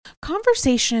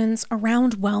conversations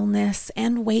around wellness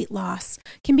and weight loss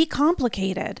can be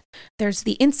complicated. There's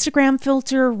the Instagram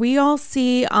filter we all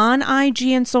see on IG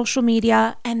and social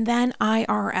media, and then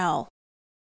IRL.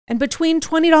 And between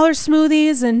 $20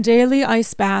 smoothies and daily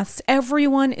ice baths,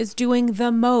 everyone is doing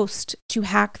the most to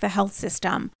hack the health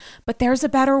system. But there's a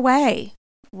better way.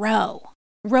 Ro.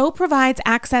 Ro provides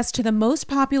access to the most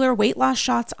popular weight loss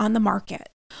shots on the market.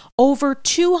 Over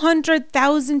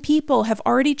 200,000 people have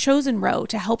already chosen Ro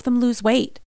to help them lose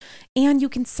weight. And you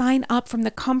can sign up from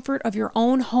the comfort of your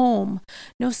own home.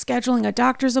 No scheduling a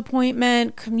doctor's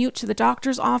appointment, commute to the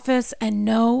doctor's office, and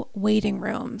no waiting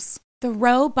rooms. The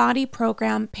Ro Body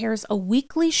Program pairs a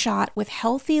weekly shot with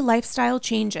healthy lifestyle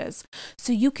changes,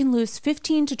 so you can lose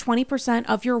 15 to 20%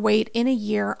 of your weight in a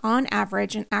year on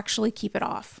average and actually keep it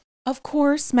off. Of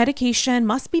course, medication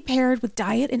must be paired with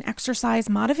diet and exercise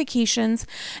modifications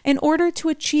in order to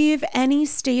achieve any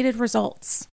stated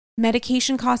results.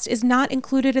 Medication cost is not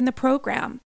included in the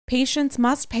program. Patients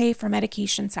must pay for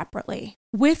medication separately.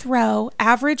 With Ro,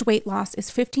 average weight loss is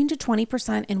 15 to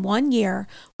 20% in 1 year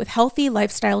with healthy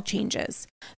lifestyle changes.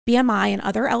 BMI and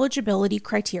other eligibility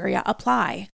criteria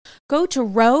apply. Go to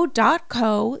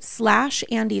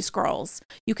ro.co/AndyScrolls.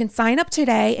 You can sign up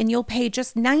today and you'll pay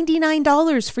just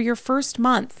 $99 for your first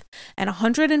month and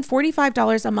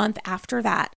 $145 a month after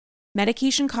that.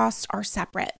 Medication costs are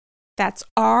separate. That's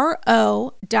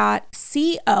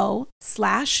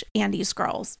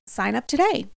ro.co/AndyScrolls. Sign up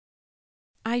today.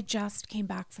 I just came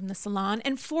back from the salon,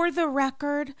 and for the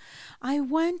record, I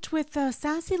went with a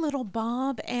sassy little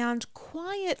bob and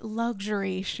quiet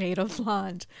luxury shade of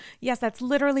blonde. Yes, that's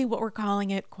literally what we're calling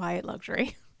it, quiet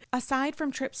luxury. Aside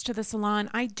from trips to the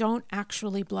salon, I don't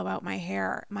actually blow out my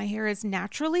hair. My hair is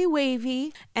naturally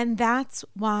wavy, and that's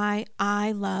why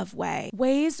I love Ouai.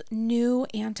 Ouai's new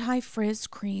anti-frizz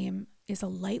cream is a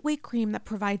lightweight cream that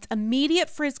provides immediate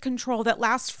frizz control that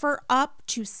lasts for up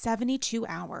to 72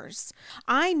 hours.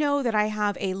 I know that I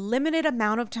have a limited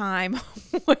amount of time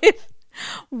with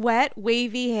wet,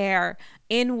 wavy hair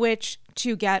in which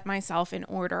to get myself in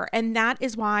order. And that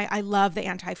is why I love the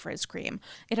anti-frizz cream.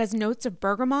 It has notes of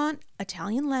bergamot,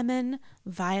 Italian lemon,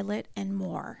 violet, and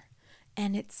more.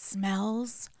 And it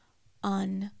smells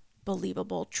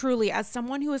unbelievable. Truly, as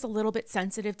someone who is a little bit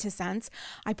sensitive to scents,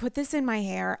 I put this in my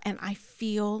hair and I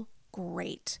feel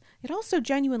great. It also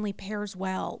genuinely pairs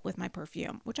well with my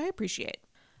perfume, which I appreciate.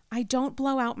 I don't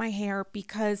blow out my hair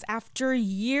because after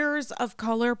years of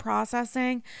color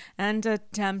processing and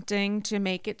attempting to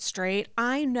make it straight,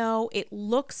 I know it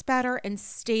looks better and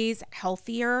stays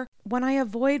healthier when I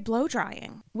avoid blow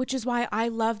drying, which is why I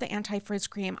love the anti-frizz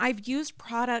cream. I've used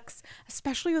products,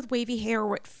 especially with wavy hair,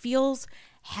 where it feels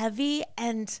heavy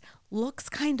and looks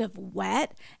kind of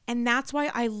wet, and that's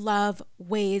why I love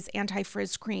Ouai's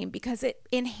anti-frizz cream, because it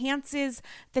enhances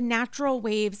the natural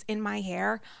waves in my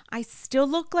hair. I still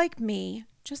look like me,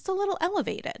 just a little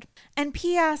elevated. And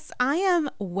P.S., I am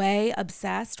Ouai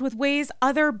obsessed with Ouai's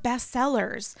other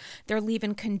bestsellers. Their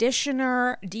leave-in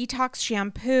conditioner, detox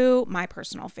shampoo, my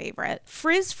personal favorite.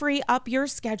 Frizz-free up your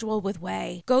schedule with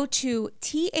Ouai. Go to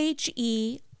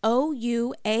TheOuai.com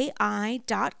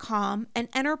and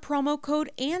enter promo code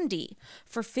Andy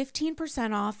for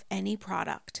 15% off any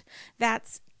product.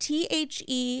 That's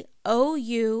TheOuai.com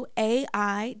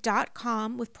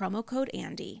with promo code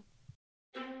Andy.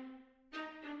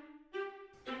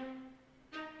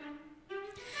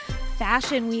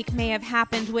 Fashion Week may have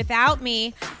happened without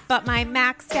me, but my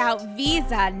maxed out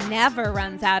visa never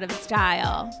runs out of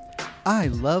style. I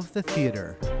love the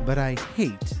theater, but I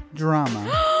hate drama.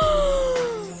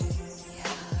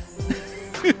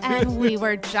 And we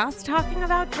were just talking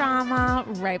about drama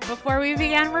right before we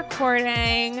began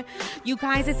recording. You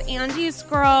guys, it's Andy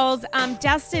Scrolls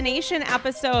Destination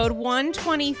episode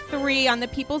 123 on the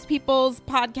People's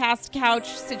podcast couch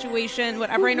situation,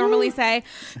 whatever I normally say.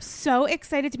 So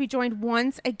excited to be joined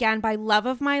once again by love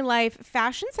of my life,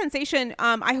 fashion sensation.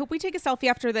 I hope we take a selfie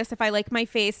after this if I like my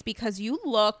face, because you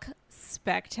look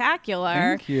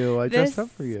spectacular. Thank you. I dressed up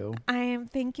for you.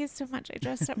 Thank you so much. I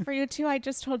dressed up for you too. I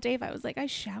just told Dave, I was like, I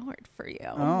showered for you,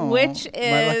 oh, which is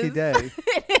my lucky day.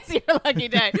 It is your lucky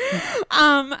day.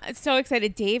 So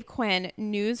excited. Dave Quinn,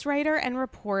 news writer and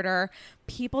reporter,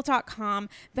 people.com,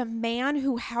 the man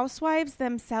who housewives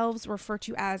themselves refer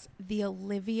to as the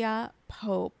Olivia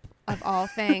Pope of all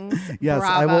things. Yes,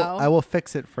 Bravo. I will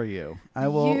fix it for you. I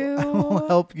will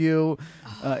help you.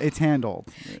 It's handled.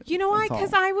 You know why?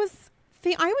 Because I was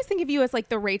I always think of you as like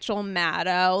the Rachel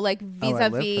Maddow, like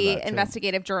vis-a-vis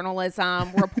investigative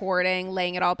journalism, reporting,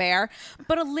 laying it all bare.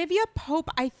 But Olivia Pope,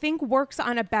 I think, works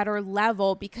on a better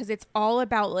level because it's all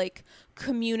about like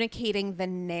communicating the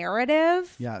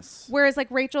narrative. Yes. Whereas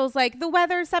like Rachel's like, the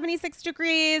weather's 76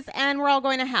 degrees and we're all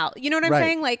going to hell. You know what I'm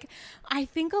saying? Like, I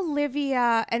think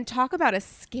Olivia, and talk about a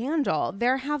scandal.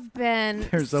 There have been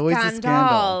There's always a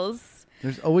scandal.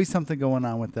 There's always something going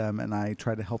on with them, and I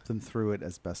try to help them through it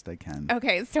as best I can.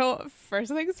 Okay, so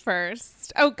first things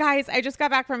first. Oh, guys, I just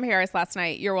got back from Paris last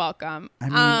night. You're welcome. I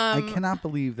mean, I cannot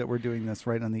believe that we're doing this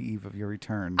right on the eve of your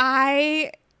return.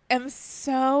 I am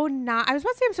so not. I was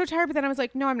about to say I'm so tired, but then I was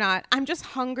like, no, I'm not. I'm just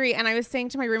hungry. And I was saying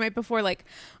to my roommate before, like,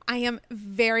 I am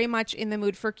very much in the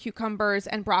mood for cucumbers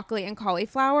and broccoli and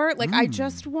cauliflower. Like, I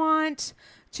just want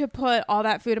to put all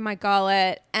that food in my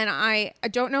gullet, and I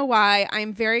don't know why.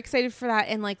 I'm very excited for that,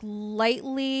 and like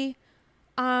lightly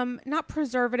not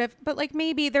preservative, but like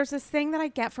maybe there's this thing that I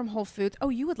get from Whole Foods. Oh,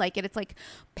 you would like it. It's like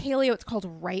paleo. It's called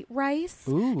right rice.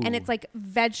 Ooh. And it's like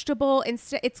vegetable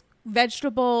instead. It's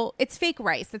vegetable. It's fake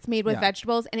rice that's made with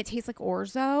vegetables, and it tastes like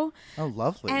orzo. Oh,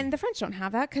 lovely. And the French don't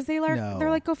have that because they're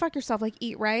like, go fuck yourself, like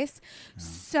eat rice. No.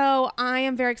 So I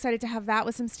am very excited to have that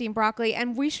with some steamed broccoli,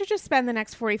 and we should just spend the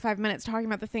next 45 minutes talking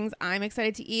about the things I'm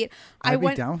excited to eat. I'd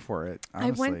be down for it,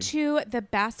 honestly. I went to the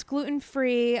best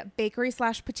gluten-free bakery /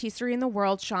 patisserie in the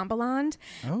world, Chamberlain,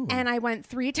 and I went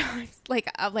 3 times,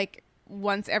 like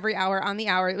once every hour on the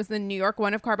hour. It was the New York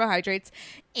one of carbohydrates,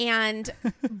 and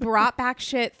brought back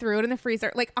shit, threw it in the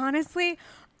freezer. Like, honestly,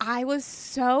 I was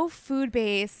so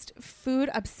food-based, food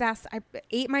obsessed. I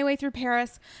ate my way through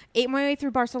Paris, ate my way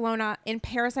through Barcelona. In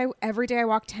Paris, every day I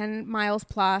walked 10 miles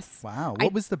plus. Wow.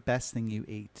 What was the best thing you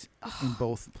ate in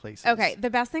both places? Okay.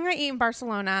 The best thing I ate in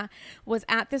Barcelona was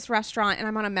at this restaurant, and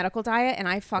I'm on a medical diet, and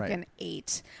I fucking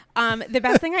ate. The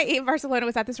best thing I ate in Barcelona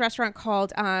was at this restaurant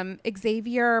called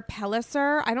Xavier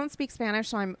Pellicer. I don't speak Spanish,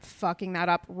 so I'm fucking that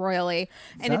up royally.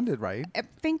 And sounded right.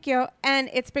 Thank you. And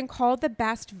it's been called the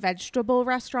best vegetable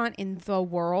restaurant in the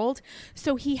world.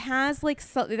 So he has like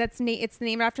it's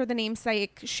named after the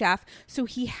namesake chef. So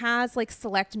he has like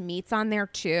select meats on there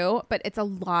too, but it's a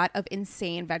lot of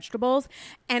insane vegetables.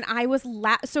 And I was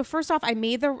so first off, I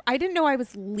didn't know I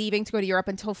was leaving to go to Europe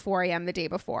until 4 a.m. the day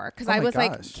before, because I was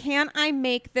like, can I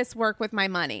make this work with my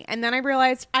money? And then I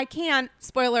realized I can.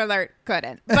 Spoiler alert,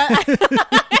 couldn't. But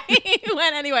I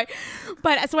went anyway.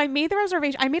 But so I made the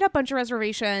reservation. I made a bunch of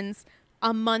reservations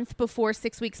a month before,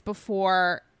 6 weeks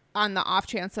before, on the off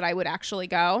chance that I would actually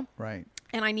go. Right.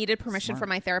 And I needed permission from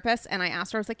my therapist. And I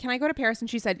asked her, I was like, can I go to Paris? And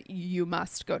she said, you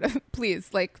must go to, please,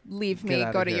 like, leave me,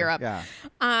 go to Europe. Yeah.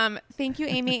 Thank you,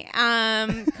 Amy.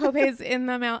 Copay's in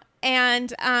the mail.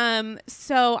 And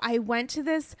so I went to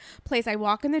this place. I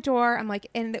walk in the door. I'm like,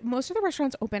 and most of the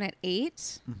restaurants open at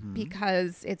 8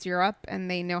 because it's Europe and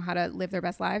they know how to live their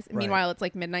best lives. Right. Meanwhile, it's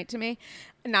like midnight to me.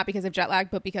 Not because of jet lag,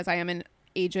 but because I am an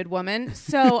aged woman.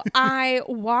 So I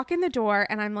walk in the door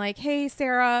and I'm like, hey,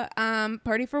 Sarah,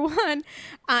 party for 1,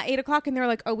 8 o'clock. And they're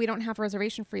like, oh, we don't have a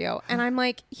reservation for you. And I'm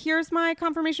like, here's my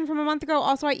confirmation from a month ago.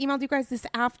 Also, I emailed you guys this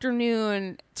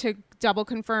afternoon to double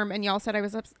confirm, and y'all said I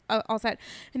was all set.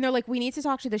 And they're like, we need to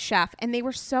talk to the chef. And they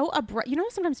were so abrupt. You know,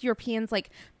 sometimes Europeans, like,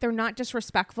 they're not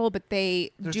disrespectful, but they're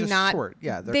not short.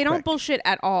 Yeah, they don't bullshit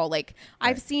at all. Like, right.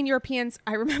 I've seen Europeans.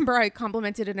 I remember I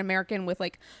complimented an American with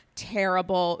like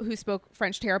who spoke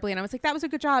French terribly, and I was like, that was a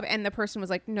good job. And the person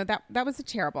was like, no, that was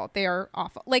terrible. They are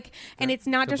awful. Like, and it's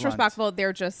not disrespectful. Blunt.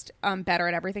 They're just better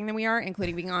at everything than we are,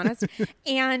 including being honest.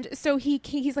 And so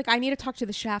he's like, I need to talk to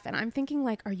the chef. And I'm thinking,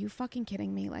 like, are you fucking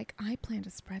kidding me? Like, I planned a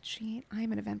spreadsheet.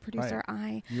 I'm an event producer.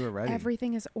 Right. You were ready.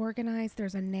 Everything is organized.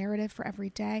 There's a narrative for every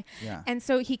day. Yeah. And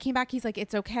so he came back. He's like,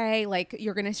 it's okay. Like,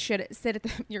 you're gonna sit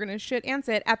and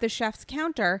sit at the chef's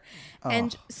counter. Oh,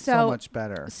 and so much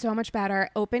better. So much better.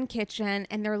 Open kitchen.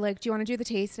 And they're like, do you want to do the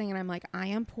tasting? And I'm like, I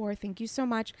am poor. Thank you so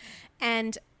much.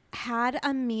 And had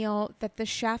a meal that the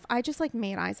chef, I just like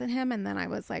made eyes at him, and then I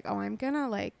was like, oh,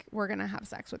 we're gonna have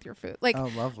sex with your food. Like, oh,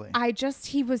 lovely.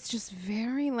 He was just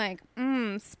very like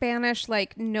Spanish,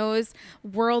 like, knows,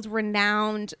 world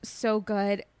renowned, so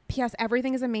good. P.S.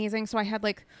 everything is amazing. So I had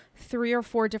like 3 or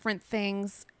 4 different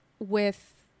things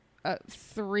with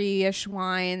 3-ish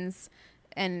wines,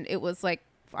 and it was like,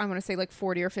 I want to say like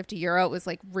 40 or 50 euro. It was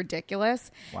like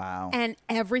ridiculous. Wow. And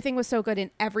everything was so good.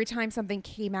 And every time something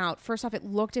came out, first off, it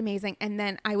looked amazing. And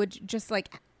then I would just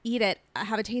like eat it,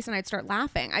 have a taste, and I'd start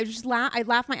laughing. I'd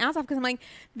laugh my ass off because I'm like,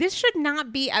 this should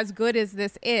not be as good as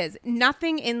this is.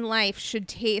 Nothing in life should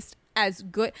taste as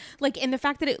good. Like, in the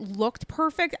fact that it looked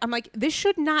perfect, I'm like, this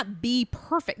should not be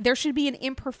perfect. There should be an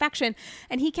imperfection.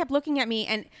 And he kept looking at me,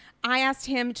 and I asked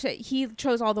him he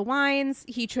chose all the wines.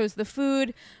 He chose the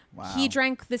food. Wow. He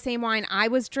drank the same wine I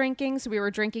was drinking. So we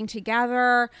were drinking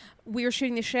together. We were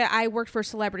shooting the shit. I worked for a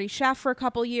celebrity chef for a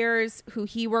couple years who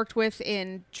he worked with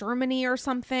in Germany or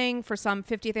something for some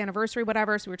 50th anniversary,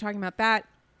 whatever. So we were talking about that.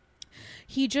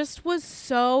 He just was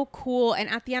so cool. And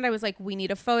at the end, I was like, we need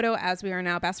a photo as we are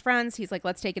now best friends. He's like,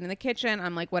 let's take it in the kitchen.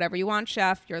 I'm like, whatever you want,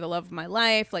 chef. You're the love of my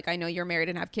life. Like, I know you're married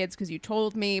and have kids because you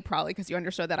told me, probably because you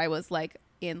understood that I was like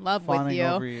in love with you.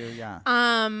 Over you, yeah.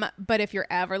 But if you're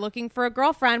ever looking for a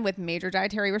girlfriend with major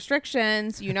dietary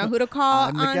restrictions, you know who to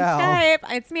call on gal. Skype.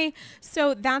 It's me.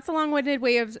 So that's a long-winded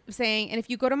way of saying, and if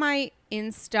you go to my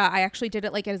Insta, I actually did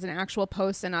it like as an actual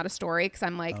post and not a story because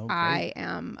I'm like, I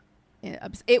am...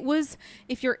 It was,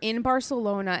 if you're in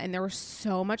Barcelona and there was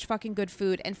so much fucking good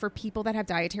food, and for people that have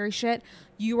dietary shit,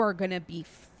 you are gonna be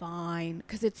fine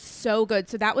because it's so good.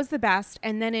 So that was the best.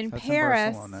 And then in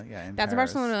Paris, in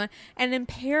Barcelona. And in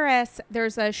Paris,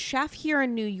 there's a chef here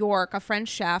in New York, a French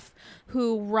chef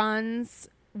who runs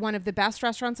one of the best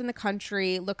restaurants in the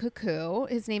country, Le Coucou.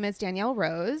 His name is Daniel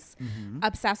Rose.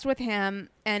 Obsessed with him.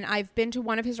 And I've been to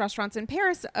one of his restaurants in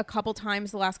Paris a couple times,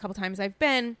 the last couple times I've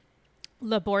been.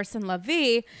 La Bourse and La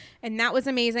Vie, and that was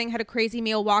amazing. Had a crazy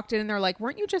meal, walked in, and they're like,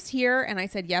 weren't you just here? And I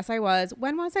said, yes, I was.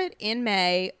 When was it? In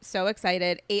May. So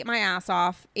excited. Ate my ass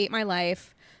off. Ate my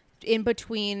life. In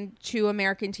between two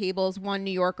American tables, one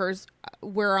New Yorker's.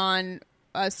 We're on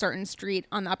a certain street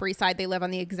on the Upper East Side. They live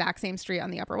on the exact same street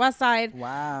on the Upper West Side.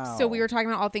 Wow. So we were talking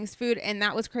about all things food, and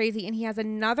that was crazy. And he has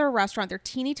another restaurant. They're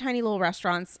teeny tiny little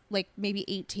restaurants, like maybe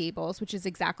 8 tables, which is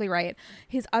exactly right.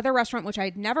 His other restaurant, which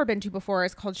I'd never been to before,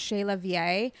 is called Chez La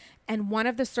Vie. And one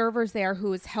of the servers there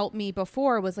who has helped me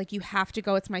before was like, you have to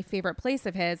go. It's my favorite place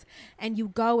of his. And you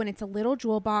go, and it's a little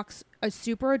jewel box, a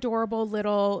super adorable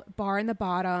little bar in the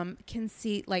bottom, can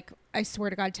seat like, I swear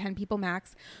to God, 10 people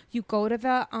max. You go to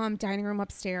the dining room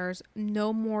upstairs,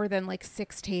 no more than like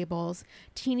 6 tables,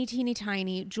 teeny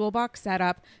tiny jewel box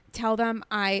setup. Tell them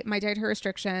my dietary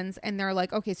restrictions, and they're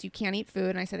like, okay, so you can't eat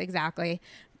food. And I said, exactly.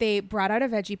 They brought out a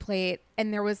veggie plate,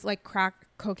 and there was like crack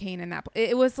cocaine in that.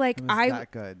 It was like,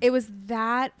 that good. It was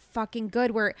that fucking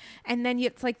good. And then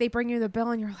it's like they bring you the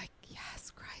bill, and you're like, yes,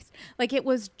 Christ. Like, it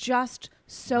was just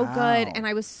so good, and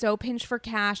I was so pinched for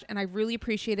cash, and I really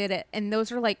appreciated it. And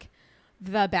those are like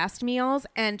the best meals.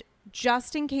 And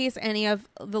just in case any of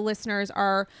the listeners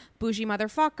are bougie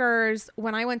motherfuckers,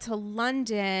 when I went to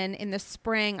London in the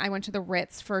spring, I went to the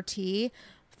Ritz for tea.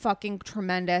 Fucking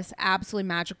tremendous, absolutely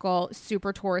magical,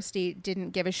 super touristy, didn't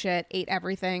give a shit, ate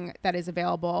everything that is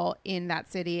available in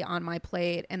that city on my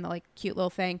plate, and the like cute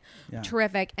little thing.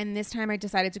 Terrific. And this time I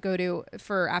decided to go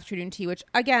for afternoon tea, which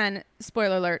again,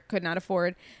 spoiler alert, could not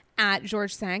afford, at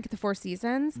Georges V at the Four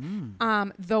Seasons.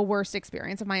 The worst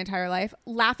experience of my entire life.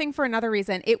 Laughing for another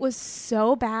reason. It was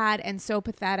so bad and so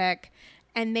pathetic.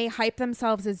 And they hype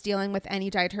themselves as dealing with any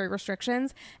dietary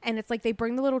restrictions. And it's like they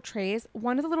bring the little trays.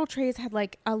 One of the little trays had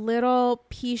like a little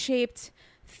pea-shaped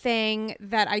thing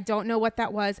that I don't know what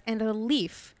that was, and a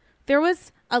leaf. There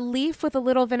was a leaf with a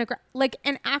little vinegar, like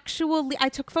an actual I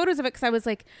took photos of it because I was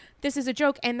like, this is a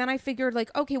joke. And then I figured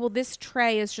like, okay, well, this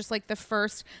tray is just like the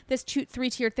first, this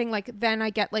 3-tiered thing. Like, then I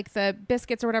get like the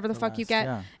biscuits or whatever the fuck you get.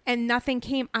 Yeah. And nothing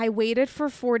came. I waited for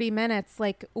 40 minutes.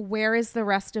 Like, where is the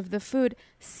rest of the food?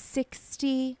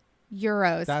 60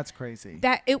 euros. That's crazy.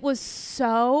 That it was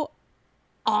so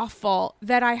awful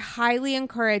that I highly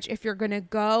encourage, if you're going to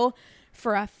go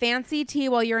for a fancy tea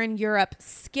while you're in Europe,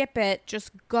 skip it.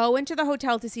 Just go into the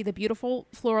hotel to see the beautiful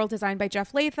floral design by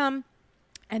Jeff Latham,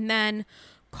 and then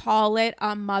call it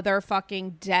a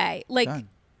motherfucking day. Like,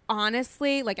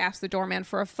 honestly, like, ask the doorman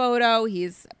for a photo.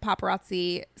 He's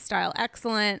paparazzi style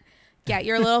excellent. Get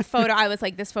your little photo. I was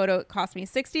like, this photo cost me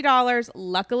 $60.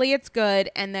 Luckily, it's good.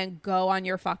 And then go on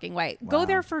your fucking way. Wow. Go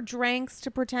there for drinks to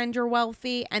pretend you're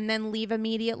wealthy and then leave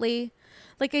immediately.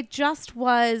 Like, it just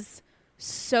was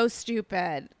so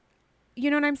stupid. You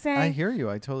know what I'm saying? I hear you.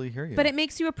 I totally hear you. But it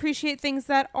makes you appreciate things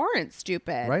that aren't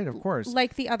stupid. Right, of course.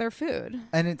 Like the other food.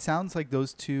 And it sounds like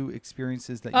those two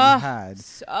experiences that you had,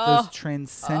 those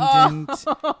transcendent,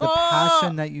 the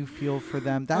passion that you feel for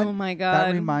them. That, oh my God.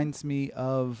 That reminds me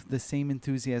of the same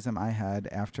enthusiasm I had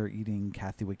after eating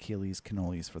Kathy Wakili's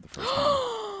cannolis for the first time.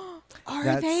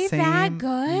 Are they that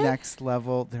good? Next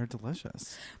level. They're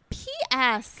delicious.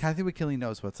 P.S. Kathy Wakili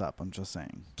knows what's up. I'm just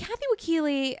saying. Kathy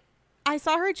Wakili, I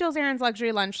saw her at Jill Zarin's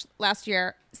luxury lunch last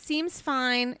year. Seems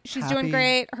fine. She's doing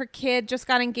great. Her kid just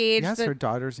got engaged. Yes, her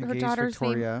daughter's engaged,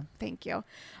 Victoria. Thank you.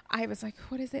 I was like,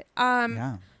 what is it?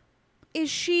 Yeah.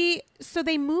 So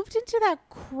they moved into that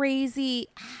crazy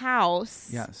house.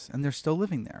 Yes. And they're still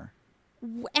living there.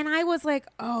 And I was like,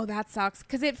 oh, that sucks.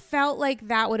 Because it felt like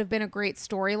that would have been a great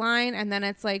storyline. And then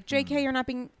it's like, JK, you're not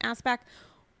being asked back.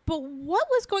 But what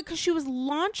was going, because she was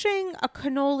launching a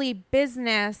cannoli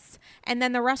business and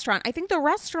then the restaurant. I think the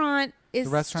restaurant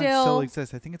still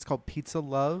exists. I think it's called Pizza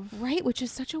Love. Right, which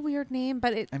is such a weird name,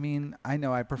 but I mean, I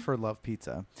know I prefer Love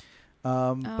Pizza.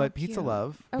 But Pizza cute.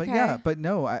 Love. Okay. But yeah, but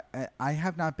no, I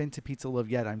have not been to Pizza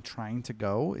Love yet. I'm trying to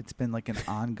go. It's been like an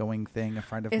ongoing thing. A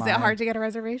friend of mine. Is it hard to get a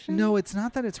reservation? No, it's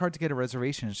not that it's hard to get a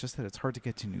reservation. It's just that it's hard to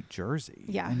get to New Jersey.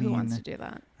 Yeah, who wants to do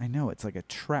that? I know, it's like a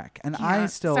trek. And Yeah. I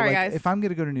still, Sorry, like, guys. if I'm going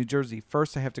to go to New Jersey,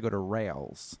 first I have to go to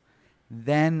Rails.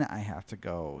 Then I have to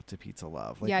go to Pizza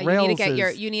Love. Like, yeah, Rails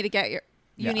you need to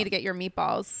get your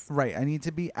meatballs. Right. I need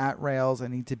to be at Rails. I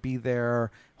need to be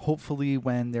there, hopefully,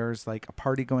 when there's like a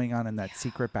party going on in that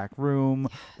secret back room,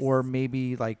 or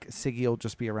maybe like Siggy will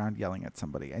just be around yelling at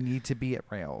somebody. I need to be at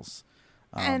Rails.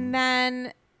 And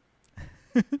then,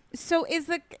 so is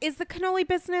the cannoli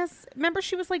business? Remember,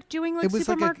 she was like doing like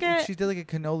supermarket. She did like a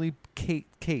cannoli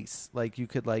case. Like you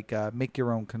could like make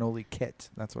your own cannoli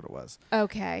kit. That's what it was.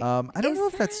 Okay. I don't know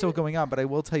if that's still going on, but I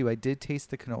will tell you, I did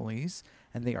taste the cannolis.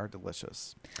 And they are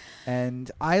delicious.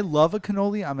 And I love a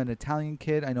cannoli. I'm an Italian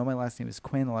kid. I know my last name is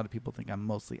Quinn. A lot of people think I'm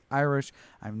mostly Irish.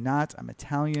 I'm not. I'm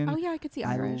Italian. Oh, yeah, I could see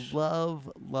Irish. I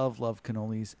love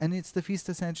cannolis. And it's the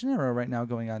Fiesta San Gennaro right now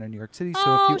going on in New York City.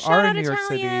 So if you are in New York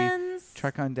City,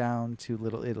 trek on down to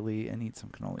Little Italy and eat some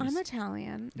cannolis. I'm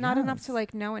Italian. Not enough to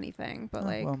like know anything, but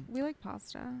we like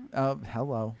pasta.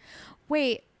 Hello.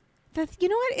 Wait. You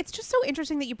know what? It's just so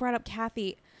interesting that you brought up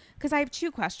Kathy. Because I have two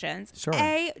questions. Sure.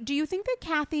 A, do you think that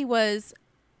Kathy was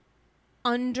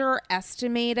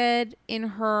underestimated in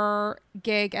her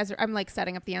gig? As I'm like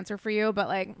setting up the answer for you, but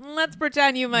like, let's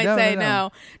pretend you might say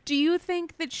no. Do you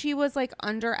think that she was like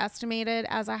underestimated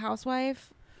as a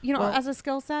housewife? You know, well, as a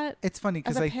skill set? It's funny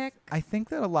because I think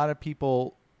that a lot of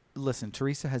people... Listen,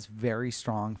 Teresa has very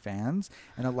strong fans,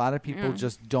 and a lot of people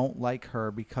just don't like her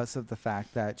because of the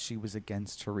fact that she was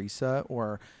against Teresa,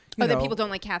 or that people don't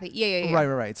like Kathy. Yeah.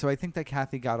 Right. So I think that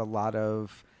Kathy got a lot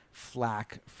of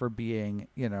flack for being,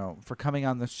 for coming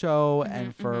on the show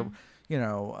and for,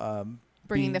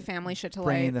 bringing the family shit to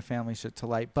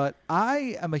light. But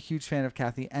I am a huge fan of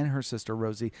Kathy and her sister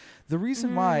Rosie. The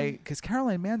reason why, because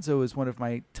Caroline Manzo is one of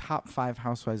my top 5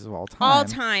 housewives of all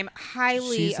time.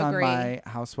 Highly She's agree. on my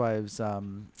housewives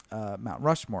Mount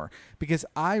Rushmore, because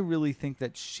I really think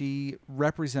that she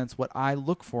represents what I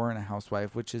look for in a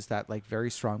housewife, which is that like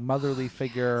very strong motherly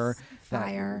figure,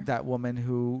 that woman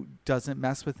who doesn't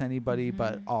mess with anybody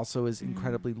but also is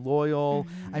incredibly loyal.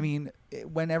 I mean,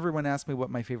 when everyone asks me what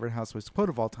my favorite housewives quote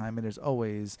of all time, it is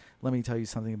always, "Let me tell you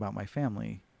something about my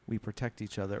family. We protect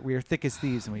each other. We are thick as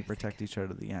thieves, and we protect each other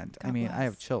to the end." God bless. I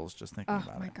have chills just thinking about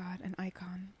it. Oh my God, an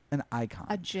icon.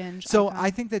 A ginge. So icon.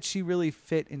 I think that she really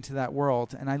fit into that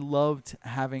world, and I loved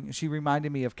she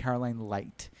reminded me of Caroline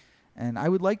Light, and I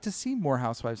would like to see more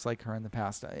housewives like her in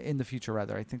the future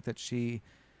rather. I think that she,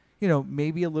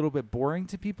 maybe a little bit boring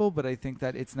to people, but I think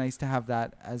that it's nice to have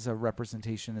that as a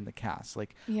representation in the cast.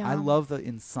 Like, I love the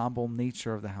ensemble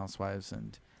nature of the housewives,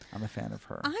 and I'm a fan of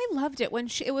her. I loved it when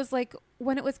it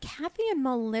was Kathy and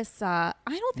Melissa.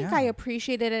 I don't think I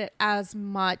appreciated it as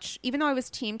much, even though I was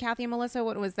team Kathy and Melissa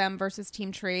when it was them versus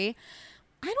team Tree.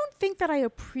 I don't think that I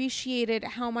appreciated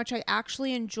how much I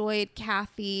actually enjoyed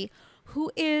Kathy,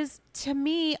 who is to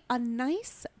me a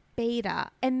nice beta.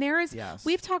 And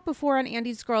we've talked before on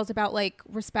Andy's Girls about like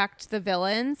respect the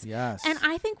villains. Yes. And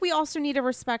I think we also need to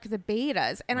respect the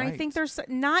betas. And I think there's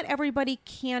not everybody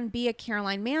can be a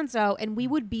Caroline Manzo, and we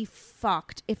would be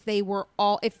fucked if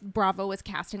Bravo was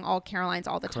casting all Carolines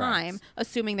all the time,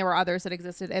 assuming there were others that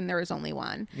existed and there is only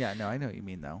one. Yeah, no, I know what you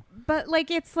mean though. But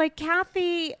like, it's like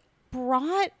Kathy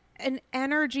brought an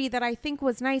energy that I think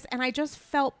was nice, and I just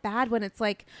felt bad when it's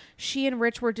like she and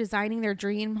Rich were designing their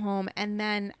dream home, and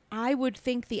then I would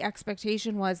think the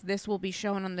expectation was this will be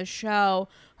shown on the show,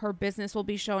 her business will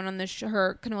be shown on the show,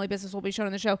 her cannoli business will be shown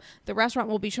on the show, the restaurant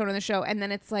will be shown on the show, and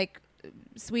then it's like,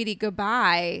 sweetie,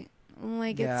 goodbye.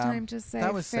 Like, it's time to say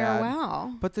farewell.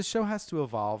 Sad. But the show has to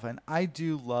evolve, and I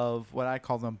do love what I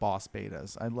call them boss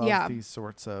betas. I love these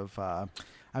sorts of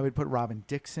I would put Robin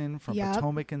Dixon from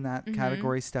Potomac in that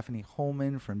category, Stephanie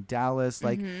Holman from Dallas,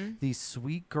 like these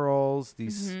sweet girls,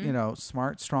 these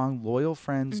smart, strong, loyal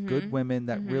friends, good women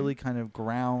that really kind of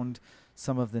ground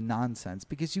some of the nonsense,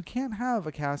 because you can't have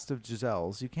a cast of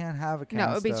Giselles. You can't have a cast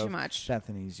it would be of too much.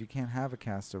 Bethany's. You can't have a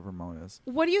cast of Ramonas.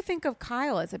 What do you think of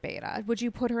Kyle as a beta? Would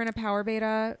you put her in a power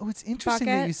beta? Oh, it's interesting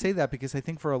that you say that, because I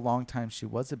think for a long time she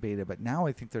was a beta, but now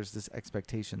I think there's this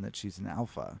expectation that she's an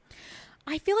alpha.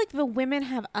 I feel like the women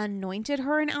have anointed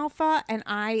her an alpha, and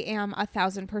I am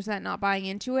 1,000% not buying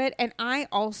into it. And I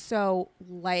also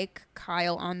like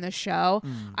Kyle on the show.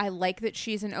 I like that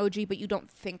she's an OG, but you don't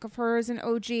think of her as an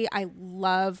OG. I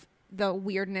love the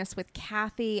weirdness with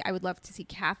Kathy. I would love to see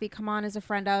Kathy come on as a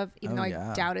friend of, even though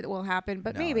I doubt it will happen,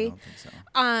 but maybe. I don't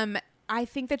think so. I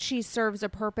think that she serves a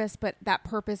purpose, but that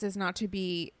purpose is not to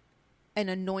be an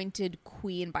anointed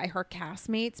queen by her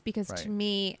castmates, because to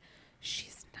me,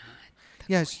 she's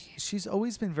yeah, she's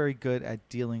always been very good at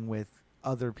dealing with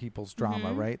other people's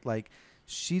drama, right? Like,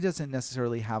 she doesn't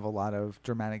necessarily have a lot of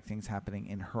dramatic things happening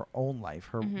in her own life.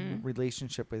 Her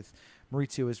relationship with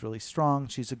Maurizio is really strong.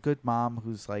 She's a good mom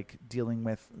who's like dealing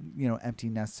with, empty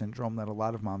nest syndrome that a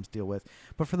lot of moms deal with.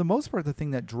 But for the most part, the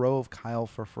thing that drove Kyle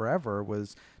for forever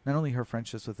was not only her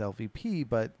friendships with LVP,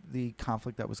 but the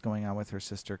conflict that was going on with her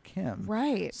sister Kim.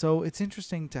 Right. So it's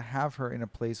interesting to have her in a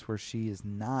place where she is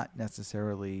not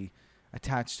necessarily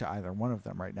attached to either one of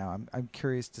them right now. I'm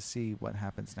curious to see what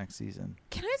happens next season.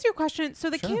 Can I ask you a question? So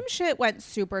the Kim shit went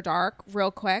super dark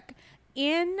real quick.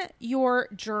 In your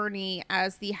journey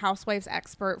as the housewives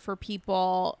expert for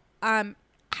people,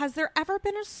 has there ever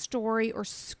been a story or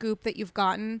scoop that you've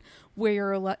gotten where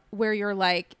you're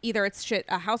like, either it's shit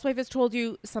a housewife has told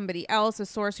you, somebody else, a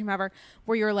source, whomever,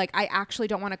 where you're like, I actually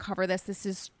don't want to cover this. This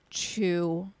is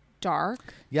too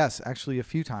dark? Yes, actually a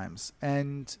few times.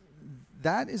 And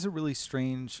that is a really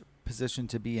strange position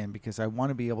to be in, because I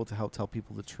want to be able to help tell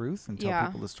people the truth and tell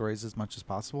people the stories as much as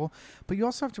possible. But you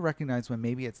also have to recognize when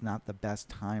maybe it's not the best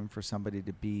time for somebody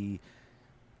to be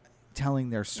telling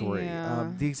their story.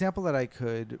 The example that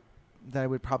I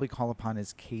would probably call upon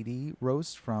is Katie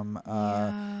Roast from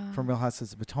Real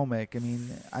Housewives of Potomac. I mean,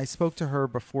 I spoke to her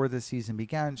before the season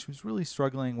began. She was really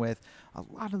struggling with a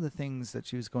lot of the things that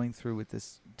she was going through with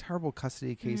this terrible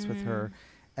custody case with her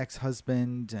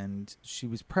ex-husband, and she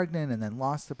was pregnant and then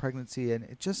lost the pregnancy, and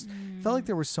it just felt like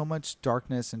there was so much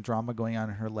darkness and drama going on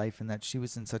in her life, and that she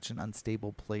was in such an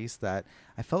unstable place that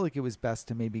I felt like it was best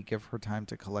to maybe give her time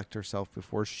to collect herself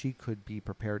before she could be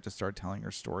prepared to start telling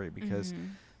her story, because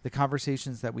the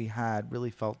conversations that we had really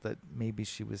felt that maybe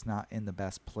she was not in the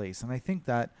best place. And I think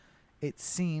that it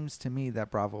seems to me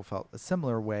that Bravo felt a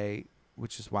similar way,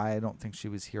 which is why I don't think she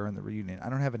was here in the reunion. I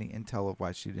don't have any intel of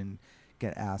why she didn't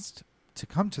get asked to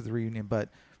come to the reunion, but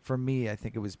for me, I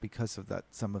think it was because of that,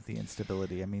 some of the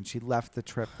instability. I mean, she left the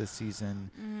trip this season,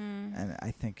 and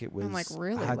I think it was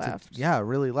really left.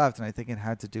 Really left, and I think it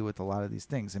had to do with a lot of these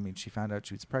things. I mean, she found out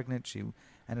she was pregnant. She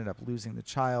ended up losing the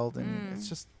child, and it's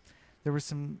just, there was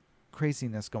some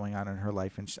craziness going on in her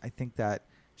life, and I think that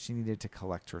she needed to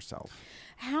collect herself.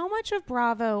 How much of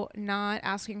Bravo not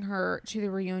asking her to the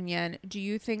reunion do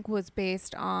you think was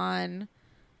based on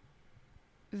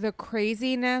the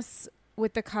craziness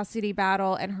with the custody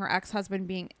battle and her ex-husband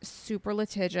being super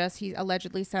litigious? He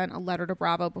allegedly sent a letter to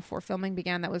Bravo before filming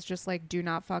began that was just like, do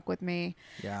not fuck with me.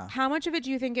 Yeah. How much of it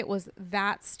do you think it was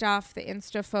that stuff, the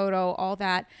Insta photo, all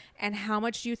that? And how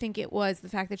much do you think it was the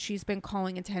fact that she's been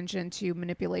calling attention to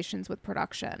manipulations with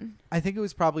production? I think it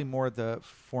was probably more the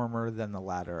former than the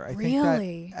latter. I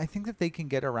think that they can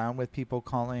get around with people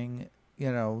calling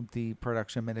the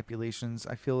production manipulations.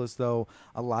 I feel as though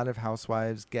a lot of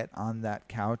housewives get on that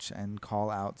couch and call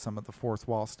out some of the fourth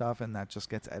wall stuff, and that just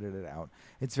gets edited out.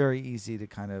 It's very easy to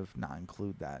kind of not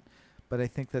include that. But I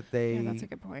think that they that's a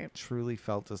good point. Truly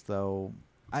felt as though,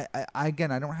 I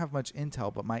again, I don't have much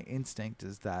intel, but my instinct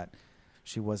is that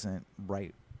she wasn't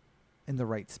in the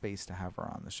right space to have her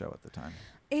on the show at the time.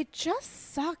 It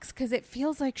just sucks because it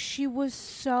feels like she was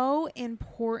so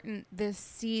important this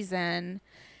season.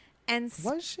 And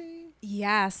was she?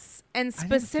 Yes. And I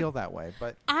didn't feel that way,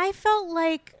 but I felt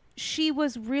like she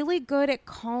was really good at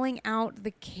calling out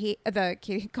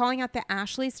calling out the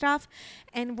Ashley stuff.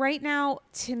 And right now,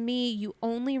 to me, you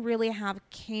only really have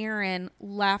Karen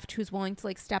left, who's willing to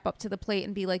like step up to the plate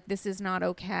and be like, this is not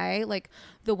okay. Like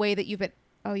the way that you've been.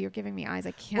 Oh, you're giving me eyes.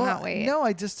 I cannot wait. No,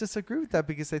 I just disagree with that,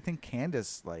 because I think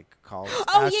Candace calls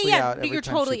Ashley out every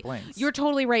time she blinks. You're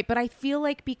totally right. But I feel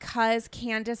like because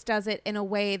Candace does it in a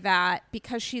way that,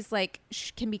 because she's like,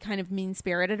 she can be kind of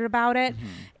mean-spirited about it,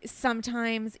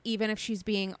 sometimes even if she's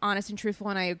being honest and truthful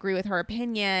and I agree with her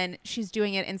opinion, she's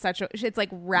doing it in such a, it's like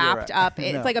wrapped up.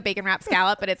 It's like a bacon wrapped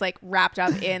scallop, but it's like wrapped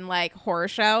up in like horror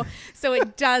show. So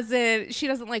she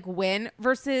doesn't like win,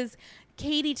 versus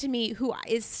Katie to me, who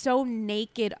is so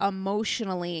naked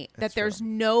emotionally that there's true.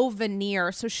 no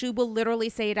veneer. So she will literally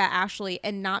say to Ashley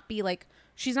and not be like,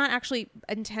 she's not actually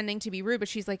intending to be rude, but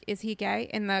she's like, is he gay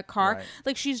in the car? Right.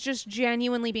 Like, she's just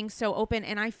genuinely being so open.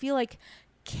 And I feel like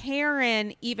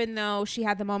Karen, even though she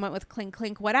had the moment with clink,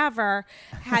 clink, whatever,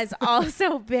 has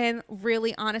also been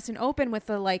really honest and open with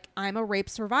the, like, I'm a rape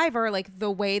survivor. Like,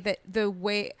 the way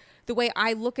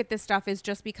I look at this stuff is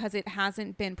just because it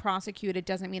hasn't been prosecuted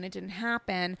doesn't mean it didn't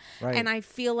happen. Right. And I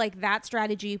feel like that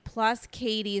strategy plus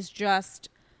Katie's just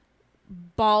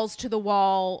balls to the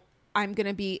wall, I'm going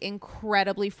to be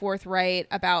incredibly forthright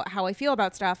about how I feel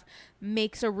about stuff,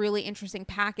 makes a really interesting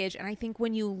package. And I think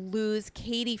when you lose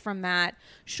Katie from that,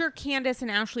 sure, Candace and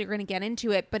Ashley are going to get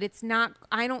into it, but it's not,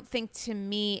 I don't think to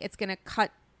me it's going to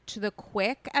cut to the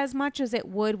quick as much as it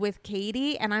would with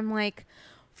Katie. And I'm like,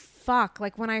 fuck,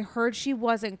 like when I heard she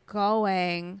wasn't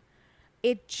going,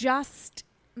 it just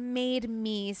made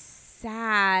me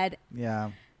sad.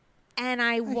 Yeah. And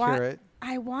I hear it.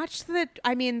 I watched the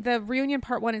reunion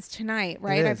part 1 is tonight,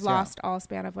 right? I've lost all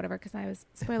span of whatever because I was,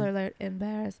 spoiler alert,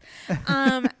 embarrassed.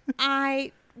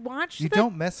 I watched You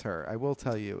don't miss her, I will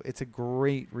tell you. It's a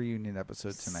great reunion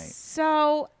episode tonight.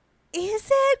 So, is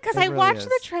it? Because I really watched is.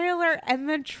 the trailer, and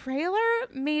the trailer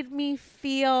made me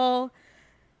feel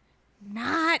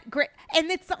not great. And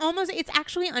it's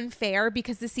actually unfair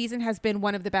because the season has been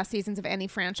one of the best seasons of any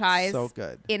franchise So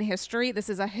good. in history. This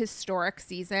is a historic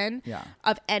season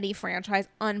of any franchise.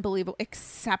 Unbelievable,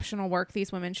 exceptional work.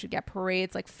 These women should get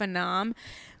parades, like phenom.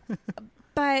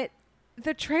 But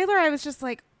the trailer, I was just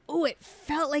like, oh, it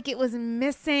felt like it was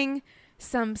missing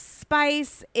some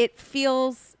spice. It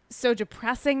feels so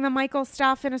depressing, the Michael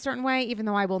stuff, in a certain way, even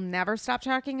though I will never stop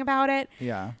talking about it.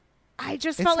 Yeah. I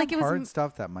just felt like it was hard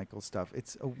stuff, that Michael stuff.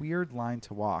 It's a weird line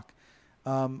to walk.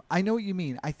 I know what you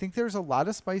mean. I think there's a lot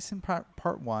of spice in part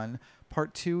 1.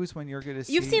 Part 2 is when you're going to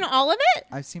see. You've seen all of it?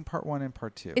 I've seen part 1 and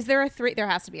part 2. Is there a 3? There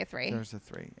has to be a 3. There's a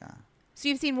 3, yeah. So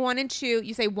you've seen 1 and 2.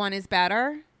 You say 1 is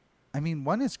better? I mean,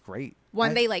 1 is great.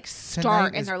 They like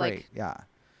start and they're great. Like, yeah.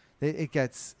 It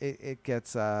gets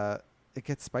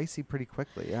spicy pretty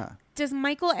quickly, yeah. Does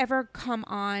Michael ever come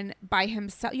on by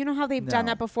himself? You know how they've done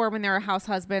that before when they're a house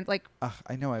husband? Like,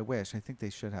 I know. I wish. I think they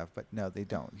should have, but no, they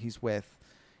don't. He's with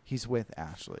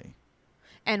Ashley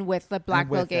and with the Black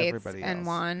Bill Gates and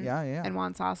Juan, yeah, and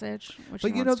Juan Sausage. But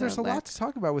there's a lot to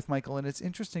talk about with Michael, and it's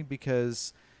interesting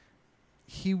because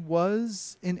he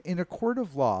was in a court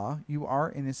of law. You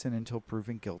are innocent until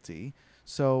proven guilty.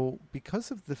 So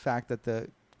because of the fact that the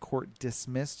court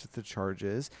dismissed the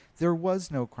charges, there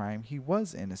was no crime. He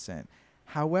was innocent.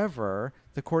 However,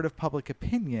 the court of public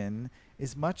opinion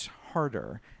is much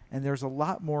harder, and there's a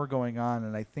lot more going on.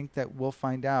 And I think that we'll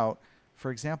find out,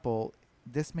 for example,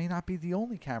 this may not be the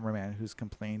only cameraman who's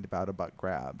complained about a butt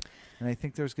grab. And I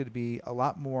think there's going to be a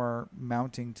lot more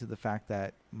mounting to the fact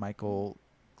that Michael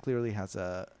clearly has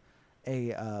a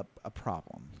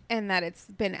problem. And that it's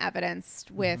been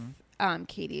evidenced with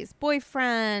Katie's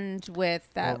boyfriend, with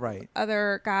that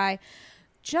other guy.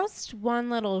 Just one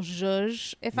little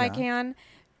zhuzh, if I can.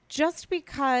 Just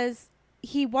because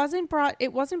it wasn't brought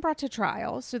to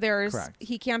trial, so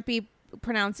he can't be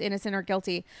pronounced innocent or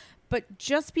guilty. But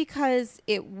just because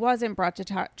it wasn't brought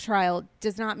to trial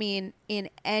does not mean in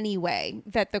any way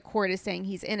that the court is saying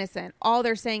he's innocent. All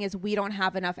they're saying is we don't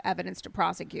have enough evidence to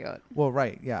prosecute. Well,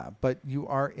 right, yeah. But you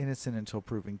are innocent until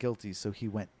proven guilty, so he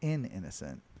went in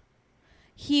innocent.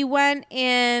 He went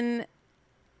in...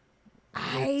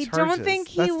 I don't think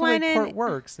he went in... That's the way court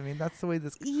works. I mean, that's the way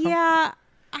this...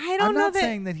 I don't know I'm not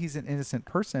saying that he's an innocent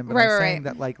person, but I'm saying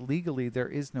that, like, legally there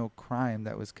is no crime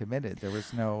that was committed. There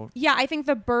was no... Yeah, I think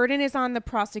the burden is on the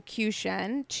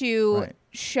prosecution to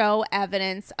show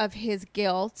evidence of his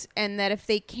guilt, and that if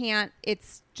they can't,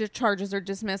 it's just charges are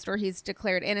dismissed or he's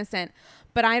declared innocent.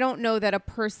 But I don't know that a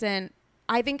person...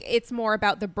 I think it's more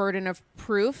about the burden of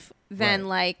proof than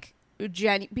like...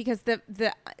 because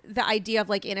the idea of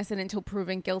like innocent until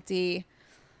proven guilty...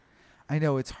 I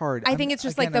know it's hard. I think it's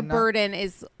just like the burden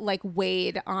is like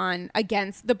weighed on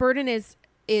against. The burden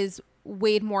is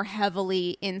weighed more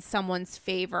heavily in someone's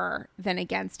favor than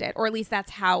against it, or at least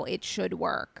that's how it should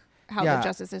work. How the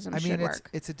justice system should work.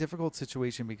 It's a difficult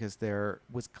situation because there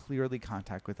was clearly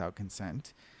contact without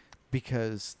consent,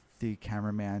 because the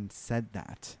cameraman said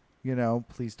that,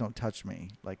 please don't touch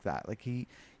me, like that. Like he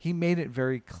made it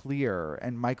very clear,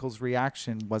 and Michael's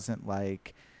reaction wasn't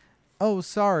like, oh,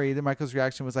 sorry. Then Michael's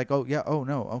reaction was like, oh, yeah, oh,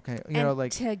 no, okay.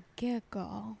 To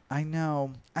giggle. I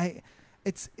know.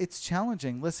 It's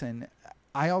challenging. Listen,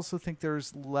 I also think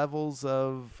there's levels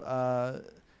of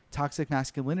toxic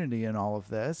masculinity in all of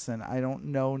this, and I don't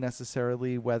know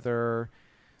necessarily whether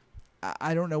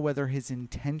I don't know whether his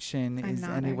intention is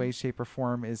any way, shape, or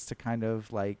form is to kind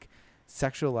of like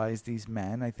sexualize these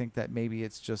men. I think that maybe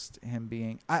it's just him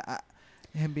being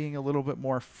him being a little bit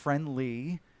more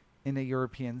friendly in a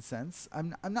European sense.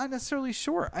 I'm not necessarily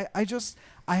sure.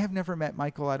 I have never met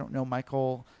Michael. I don't know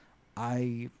Michael.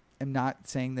 I am not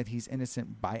saying that he's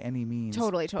innocent by any means.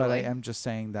 Totally. But I am just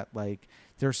saying that like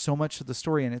there's so much to the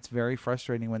story, and it's very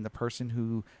frustrating when the person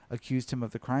who accused him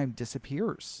of the crime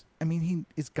disappears. I mean, he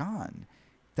is gone.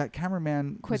 That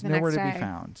cameraman was nowhere to be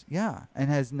found. Yeah, and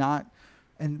has not,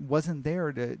 and wasn't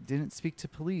there didn't speak to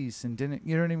police, and didn't,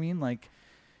 you know what I mean? Like,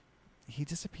 he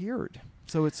disappeared.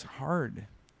 So it's hard.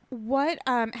 What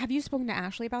have you spoken to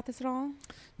Ashley about this at all?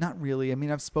 Not really. I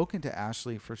mean, I've spoken to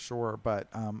Ashley for sure, but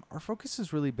our focus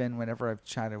has really been whenever I've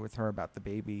chatted with her about the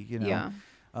baby, you know. Yeah.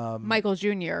 Michael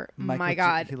Jr. My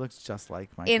God. He looks just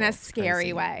like Michael. In a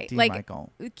scary way. Dean like,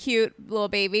 Michael. Cute little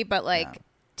baby, but like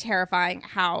terrifying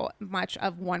how much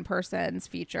of one person's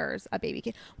features a baby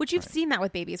can, which you've seen that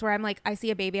with babies where I'm like, I see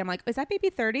a baby, I'm like, is that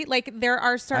baby 30? Like there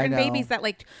are certain babies that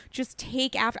like just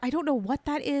take after, I don't know what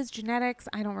that is, genetics,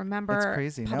 I don't remember. It's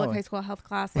crazy. Public high school health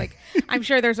class, like I'm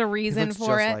sure there's a reason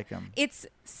for it. Like him. It's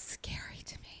scary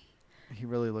to me. He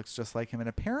really looks just like him. And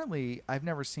apparently, I've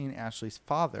never seen Ashley's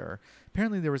father.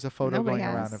 Apparently, there was a photo going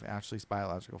around of Ashley's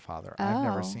biological father. Oh. I've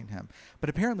never seen him. But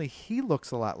apparently, he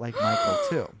looks a lot like Michael,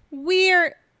 too.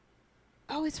 Weird.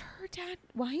 Oh, is her dad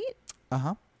white?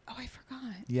 Uh-huh. Oh, I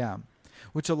forgot. Yeah.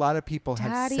 Which a lot of people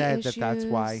have said issues. that's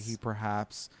why he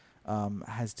perhaps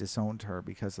has disowned her,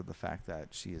 because of the fact that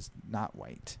she is not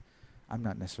white. I'm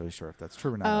not necessarily sure if that's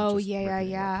true or not. Oh, just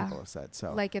yeah. What people have said.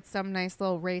 So, like it's some nice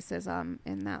little racism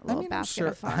in that little basket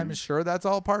of fun. I'm sure that's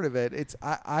all part of it. It's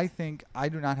I think I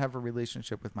do not have a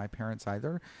relationship with my parents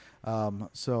either.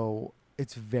 So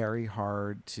it's very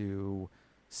hard to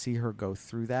see her go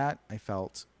through that. I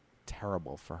felt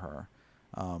terrible for her.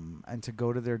 And to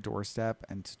go to their doorstep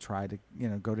and to try to,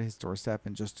 go to his doorstep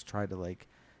and just to try to like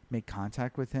make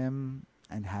contact with him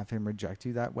and have him reject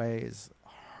you that way is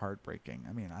heartbreaking.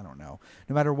 I mean, I don't know.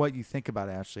 No matter what you think about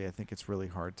Ashley, I think it's really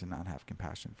hard to not have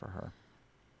compassion for her.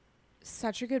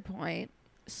 Such a good point.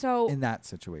 So in that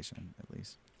situation, at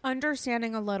least.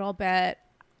 Understanding a little bit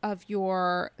of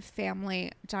your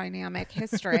family dynamic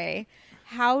history,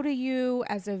 how do you,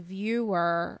 as a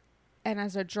viewer and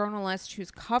as a journalist who's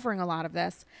covering a lot of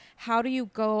this, how do you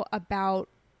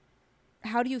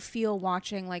feel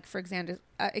watching, like, for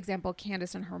example,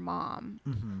 Candace and her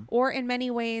mom, or in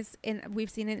many ways, we've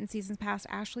seen it in seasons past,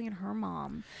 Ashley and her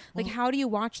mom. Like, how do you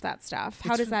watch that stuff?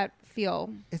 How does that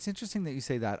feel? It's interesting that you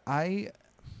say that. I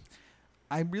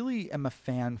really am a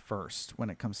fan first when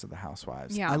it comes to the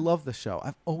Housewives. Yeah. I love the show.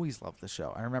 I've always loved the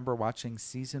show. I remember watching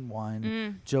season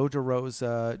 1, Joe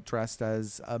DeRosa dressed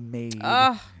as a maid.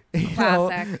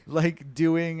 Classic.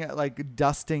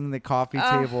 Dusting the coffee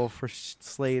table for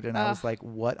Slade. And I was like,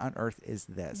 what on earth is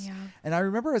this? Yeah. And I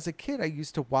remember as a kid, I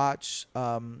used to watch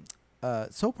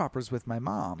soap operas with my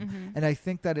mom. And I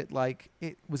think that it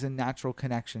was a natural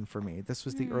connection for me. This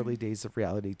was the early days of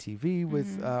reality TV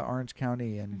with Orange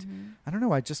County. And I don't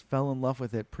know, I just fell in love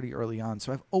with it pretty early on.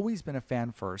 So I've always been a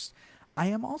fan first. I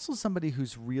am also somebody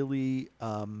who's really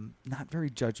not very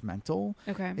judgmental.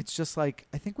 Okay. It's just like,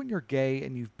 I think when you're gay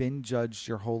and you've been judged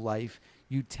your whole life,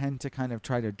 you tend to kind of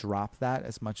try to drop that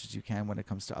as much as you can when it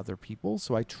comes to other people.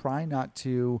 So I try not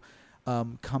to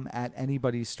come at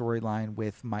anybody's storyline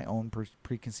with my own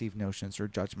preconceived notions or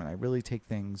judgment. I really take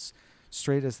things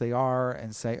straight as they are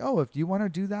and say, oh, if you want to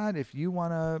do that, if you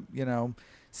want to,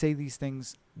 say these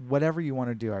things, whatever you want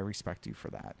to do, I respect you for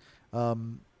that.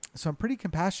 So I'm pretty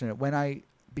compassionate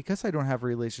because I don't have a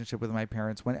relationship with my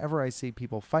parents. Whenever I see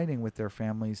people fighting with their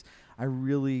families, I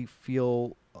really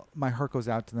feel my heart goes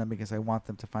out to them because I want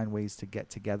them to find ways to get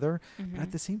together. But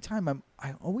at the same time, I'm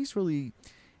always really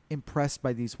impressed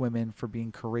by these women for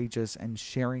being courageous and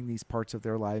sharing these parts of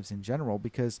their lives in general,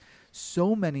 because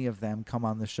so many of them come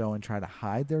on the show and try to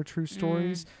hide their true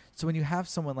stories. So when you have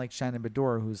someone like Shannon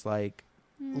Beador, who's like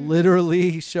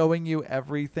literally showing you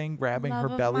everything, grabbing her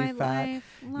belly fat.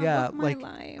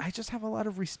 I just have a lot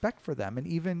of respect for them. And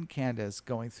even Candace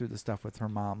going through the stuff with her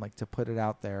mom, like, to put it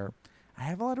out there, I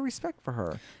have a lot of respect for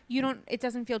her. It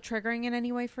doesn't feel triggering in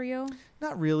any way for you?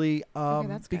 Not really,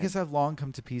 that's because I've long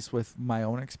come to peace with my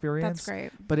own experience. That's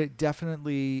great. But it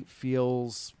definitely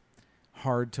feels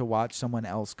hard to watch someone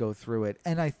else go through it.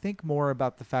 And I think more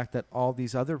about the fact that all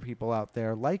these other people out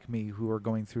there like me who are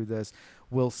going through this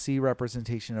will see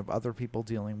representation of other people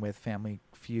dealing with family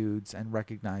feuds and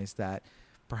recognize that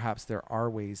perhaps there are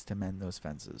ways to mend those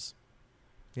fences.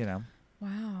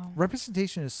 Wow.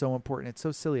 Representation is so important. It's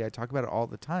so silly. I talk about it all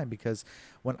the time because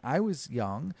when I was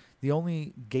young, the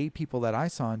only gay people that I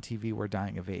saw on TV were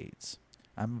dying of AIDS.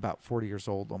 I'm about 40 years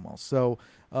old almost. So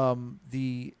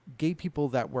the gay people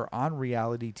that were on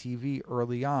reality TV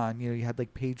early on, you know, you had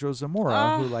like Pedro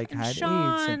Zamora who like had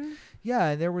AIDS. And yeah,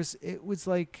 and it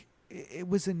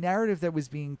was a narrative that was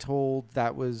being told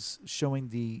that was showing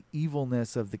the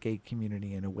evilness of the gay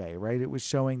community in a way, right? It was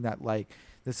showing that like,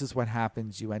 this is what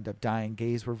happens. You end up dying.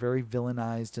 Gays were very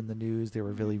villainized in the news. They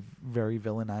were really very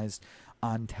villainized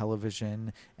on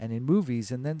television and in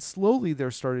movies. And then slowly there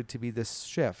started to be this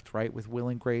shift, right? With Will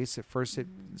and Grace. At first it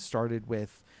started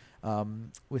with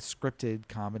scripted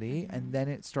comedy, and then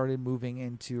it started moving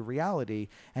into reality.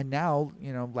 And now,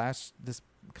 you know, this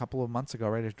couple of months ago,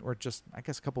 right, or just I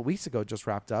guess a couple of weeks ago, just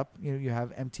wrapped up. You know, you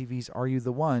have MTV's Are You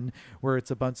the One, where it's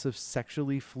a bunch of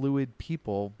sexually fluid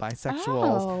people,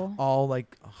 bisexuals, all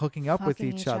like hooking up with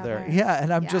each other. Yeah,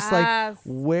 and I'm just like,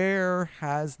 where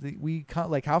has we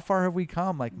come? Like, how far have we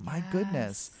come? Like, my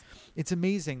goodness, it's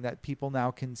amazing that people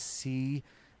now can see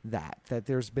that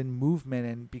there's been movement,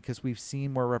 and because we've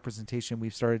seen more representation,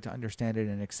 we've started to understand it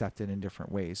and accept it in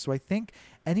different ways. So I think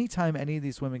anytime any of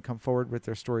these women come forward with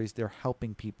their stories, they're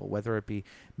helping people, whether it be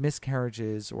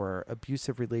miscarriages or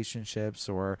abusive relationships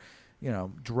or, you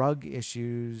know, drug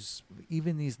issues,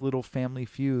 even these little family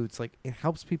feuds. Like, it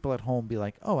helps people at home be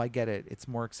like, oh, I get it. It's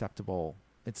more acceptable.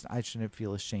 I shouldn't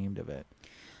feel ashamed of it.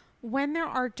 When there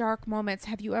are dark moments,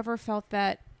 have you ever felt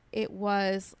that it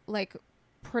was like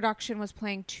production was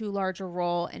playing too large a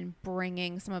role in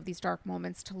bringing some of these dark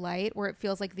moments to light, where it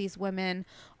feels like these women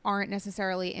aren't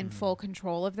necessarily in full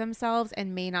control of themselves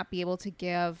and may not be able to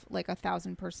give like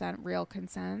 1,000% real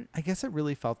consent? I guess it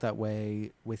really felt that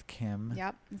way with Kim.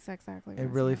 Yep, that's exactly. It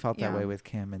really felt that way with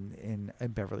Kim in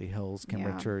Beverly Hills, Kim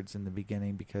Richards in the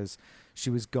beginning, because she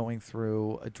was going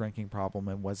through a drinking problem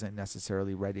and wasn't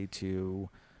necessarily ready to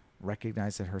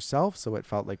recognize it herself. So it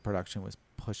felt like production was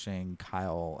pushing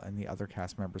Kyle and the other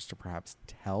cast members to perhaps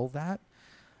tell that.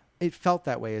 It felt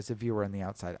that way as a viewer on the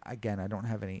outside. Again, I don't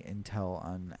have any intel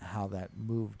on how that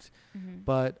moved,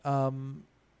 but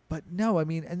no, I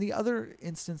mean, and the other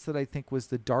instance that I think was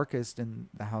the darkest in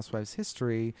the Housewives'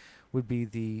 history would be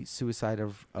the suicide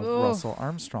of Russell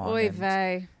Armstrong.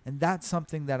 And that's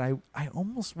something that I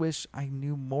almost wish I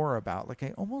knew more about. Like,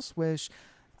 I almost wish.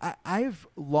 I've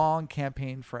long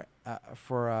campaigned for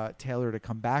Taylor to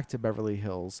come back to Beverly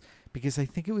Hills, because I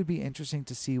think it would be interesting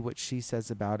to see what she says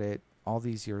about it all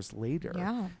these years later.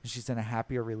 Yeah. She's in a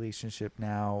happier relationship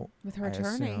now with her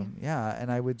attorney. Yeah.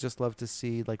 And I would just love to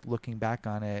see, like, looking back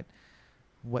on it,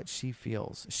 what she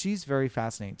feels. She's very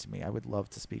fascinating to me. I would love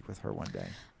to speak with her one day.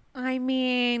 I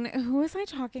mean, who was I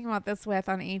talking about this with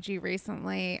on AG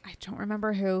recently? I don't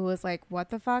remember who was like, what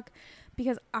the fuck?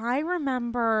 Because I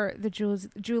remember the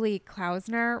Julie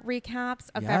Klausner recaps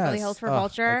of Beverly Hills for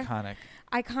Vulture.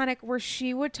 Iconic, where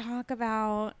she would talk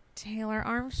about Taylor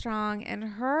Armstrong and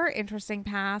her interesting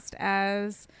past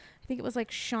as, I think it was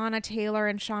like Shauna Taylor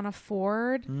and Shauna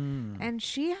Ford. And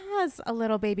she has a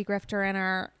little baby grifter in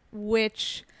her,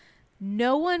 which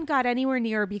no one got anywhere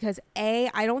near because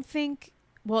I don't think...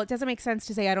 Well, it doesn't make sense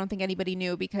to say I don't think anybody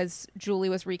knew because Julie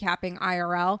was recapping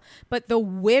IRL, but the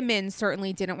women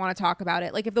certainly didn't want to talk about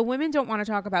it. Like, if the women don't want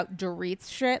to talk about Dorit's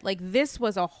shit, like, this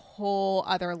was a whole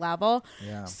other level.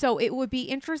 Yeah. So it would be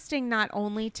interesting not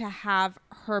only to have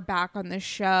her back on the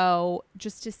show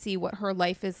just to see what her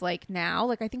life is like now.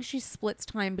 Like, I think she splits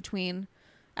time between...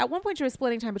 At one point, she was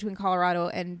splitting time between Colorado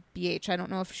and BH. I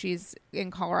don't know if she's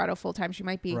in Colorado full time. She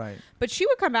might be. Right. But she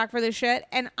would come back for this shit.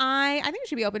 And I think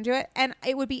she'd be open to it. And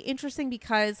it would be interesting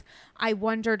because I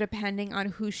wonder, depending on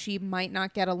who she might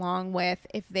not get along with,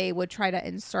 if they would try to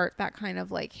insert that kind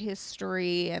of like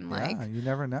history and like you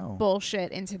never know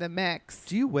bullshit into the mix.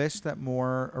 Do you wish that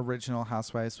more original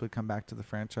Housewives would come back to the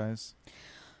franchise?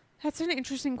 That's an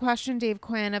interesting question, Dave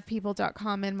Quinn of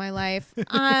People.com in my life.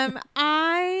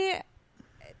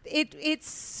 It's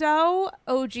so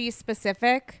OG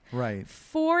specific. Right.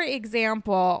 For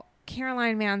example,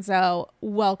 Caroline Manzo,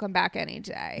 welcome back any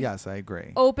day. Yes, I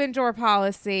agree. Open door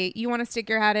policy. You want to stick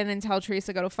your head in and tell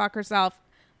Teresa go fuck herself?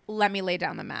 Let me lay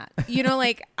down the mat. You know,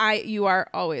 like you are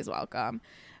always welcome.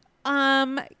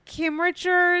 Kim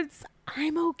Richards,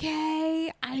 I'm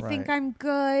okay. I think I'm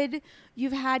good.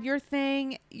 You've had your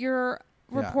thing. You're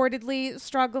reportedly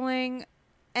struggling,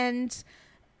 and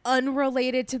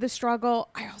unrelated to the struggle,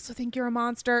 I also think you're a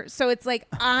monster. So it's like,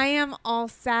 I am all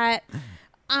set.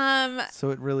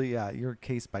 So it really, you're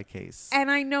case by case.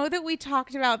 And I know that we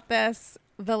talked about this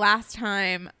the last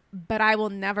time, but I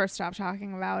will never stop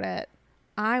talking about it.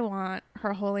 I want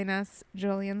Her Holiness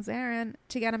Julian Zarin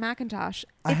to get a Macintosh.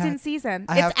 It's in season.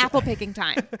 It's apple picking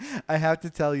time. I have to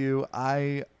tell you,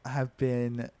 I have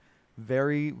been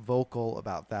very vocal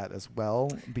about that as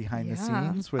well behind the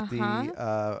scenes with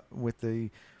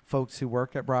the folks who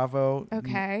work at Bravo.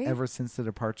 Okay. Ever since the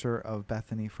departure of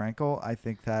Bethany Frankel, I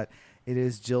think that it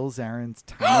is Jill Zarin's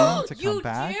time to come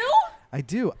back. You do? I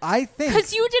do. I think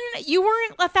because you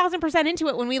weren't 1,000% into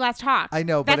it when we last talked. I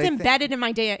know, but that's embedded in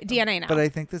my DNA now. But I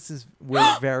think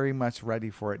we're very much ready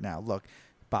for it now. Look,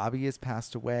 Bobby has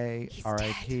passed away.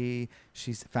 R.I.P.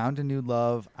 She's found a new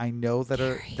love. I know that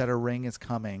her ring is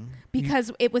coming because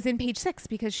it was in Page 6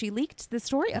 because she leaked the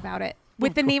story about it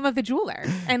with the name of the jeweler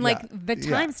and the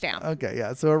timestamp. Okay,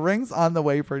 yeah. So a ring's on the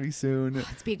way pretty soon.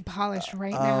 It's being polished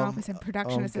right now as a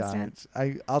production assistant.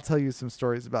 I'll tell you some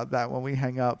stories about that when we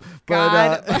hang up.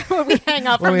 But, when we hang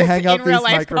up when from we hang up in real these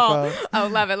life microphones. Call. Oh,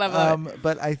 love it.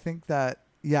 But I think that.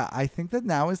 Yeah, I think that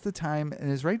now is the time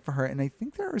and is right for her. And I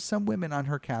think there are some women on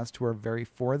her cast who are very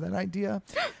for that idea.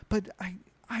 But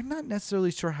I'm not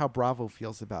necessarily sure how Bravo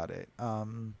feels about it.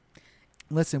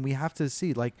 Listen, we have to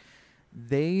see. Like,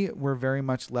 they were very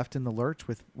much left in the lurch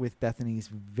with Bethany's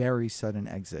very sudden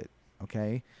exit.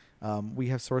 Okay? We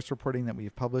have source reporting that we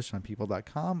have published on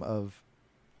people.com of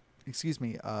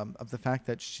the fact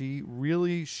that she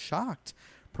really shocked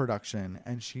production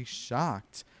and she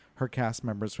shocked her cast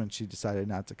members when she decided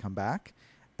not to come back.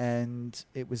 And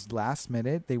it was last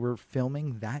minute. They were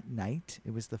filming that night.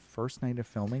 It was the first night of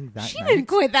filming that night. She didn't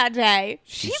quit that day.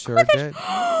 She sure did.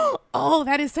 Oh,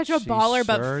 that is such a baller,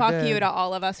 but fuck you to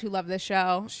all of us who love this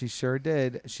show. She sure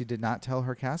did. She did not tell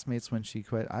her castmates when she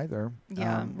quit either.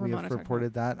 Yeah, we have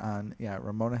reported that on,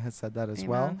 Ramona has said that as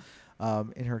well.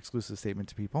 In her exclusive statement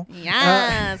to People.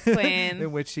 Yes, queen.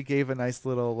 In which she gave a nice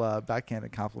little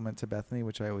backhanded compliment to Bethany,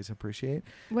 which I always appreciate.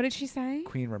 What did she say?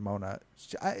 Queen Ramona.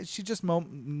 She just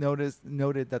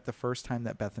noted that the first time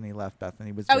that Bethany left,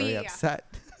 Bethany was very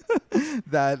upset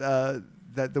that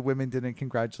the women didn't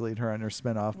congratulate her on her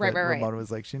spinoff. Right. Ramona was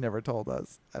like, she never told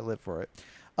us. I live for it.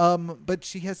 But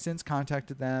she has since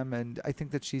contacted them, and I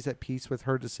think that she's at peace with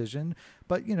her decision.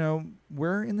 But,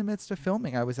 we're in the midst of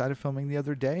filming. I was out of filming the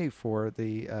other day for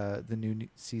the new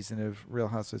season of Real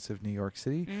Housewives of New York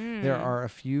City. There are a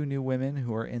few new women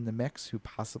who are in the mix who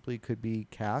possibly could be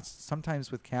cast.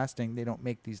 Sometimes with casting, they don't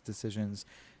make these decisions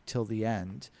till the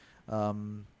end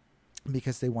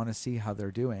because they want to see how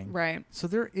they're doing. Right. So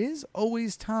there is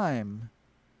always time.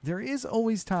 There is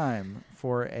always time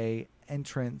for a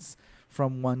entrance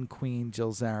from one queen,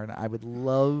 Jill Zarin. I would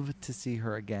love to see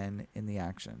her again in the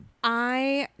action.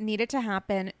 I need it to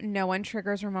happen. No one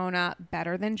triggers Ramona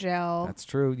better than Jill. That's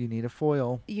true. You need a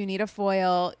foil. You need an arch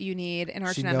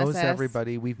nemesis. She knows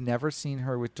everybody. We've never seen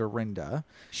her with Dorinda.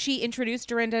 She introduced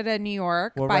Dorinda to New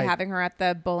York by having her at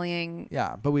the bullying.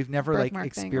 Yeah, but we've never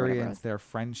experienced their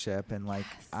friendship. And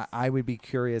I would be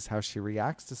curious how she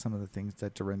reacts to some of the things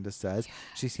that Dorinda says. Yes.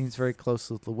 She seems very close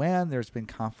with Luann. There's been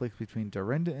conflict between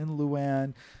Dorinda and Luann.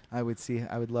 I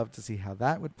would love to see how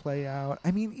that would play out. I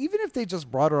mean, even if they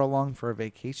just brought her along for a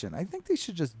vacation, I think they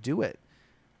should just do it.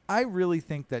 I really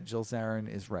think that Jill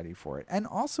Zarin is ready for it. And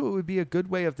also it would be a good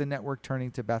way of the network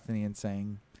turning to Bethany and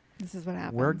saying, this is what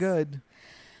happens. We're good.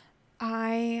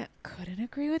 I couldn't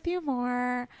agree with you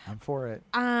more. I'm for it.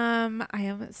 I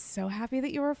am so happy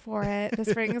that you were for it.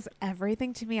 This brings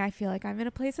everything to me. I feel like I'm in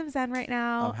a place of zen right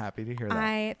now. I'm happy to hear that.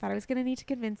 I thought I was going to need to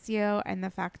convince you, and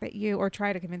the fact that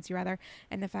try to convince you rather,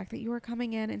 and the fact that you were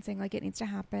coming in and saying like it needs to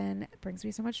happen brings me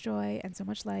so much joy and so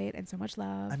much light and so much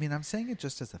love. I mean, I'm saying it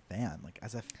just as a fan. Like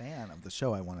as a fan of the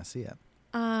show, I want to see it.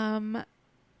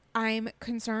 I'm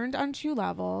concerned on 2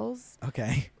 levels.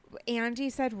 Okay. Andy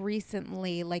said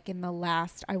recently, like in the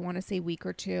last, I want to say week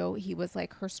or 2, he was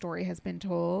like, her story has been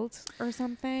told or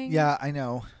something. Yeah, I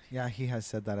know. Yeah, he has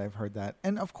said that. I've heard that.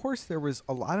 And of course, there was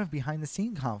a lot of behind the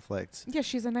scene conflict. Yeah,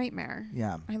 she's a nightmare.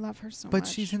 Yeah. I love her so much. But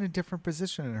she's in a different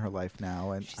position in her life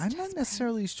now. And I'm not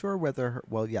necessarily sure whether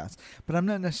but I'm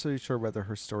not necessarily sure whether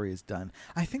her story is done.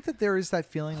 I think that there is that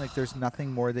feeling like there's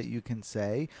nothing more that you can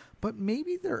say. But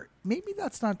maybe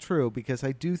that's not true, because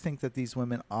I do think that these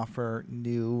women offer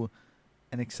new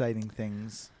and exciting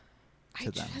things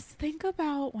to them. Just think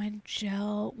about when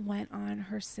Jill went on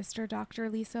her sister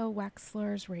Dr. Lisa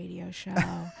Wexler's radio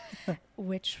show,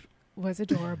 which was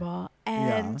adorable,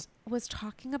 and was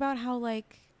talking about how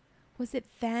was it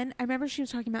then? I remember she was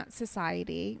talking about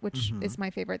society, which is my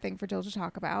favorite thing for Jill to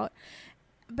talk about.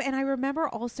 And I remember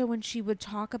also when she would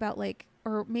talk about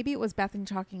or maybe it was Bethany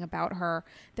talking about her,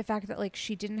 the fact that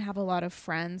she didn't have a lot of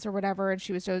friends or whatever, and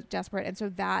she was so desperate. And so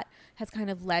that has kind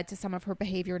of led to some of her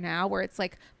behavior now, where it's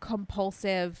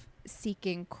compulsive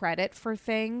seeking credit for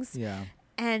things. Yeah.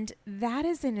 And that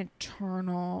is an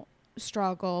eternal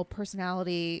struggle,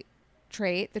 personality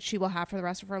trait that she will have for the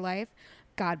rest of her life.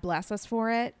 God bless us for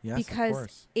it. Yes,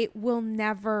 because that will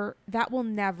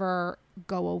never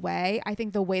go away. I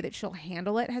think the way that she'll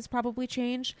handle it has probably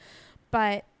changed.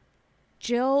 But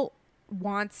Jill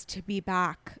wants to be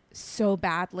back so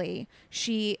badly.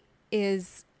 She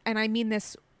is, and I mean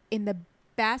this in the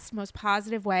best, most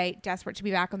positive way, desperate to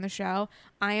be back on the show.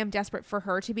 I am desperate for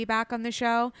her to be back on the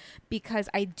show because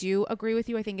I do agree with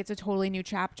you. I think it's a totally new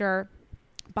chapter.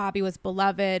 Bobby was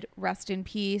beloved, rest in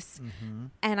peace. Mm-hmm.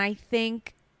 And I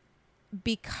think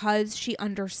because she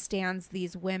understands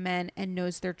these women and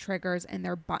knows their triggers and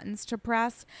their buttons to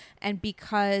press, and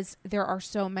because there are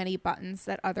so many buttons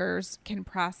that others can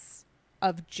press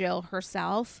of Jill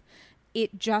herself,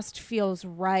 it just feels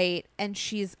right. And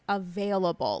she's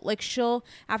available. Like she'll,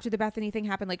 after the Bethany thing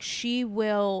happened, like she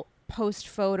will post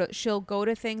photos. She'll go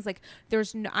to things like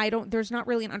there's not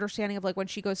really an understanding of like when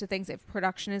she goes to things if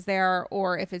production is there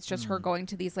or if it's just her going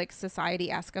to these like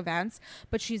society-esque events.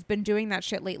 But she's been doing that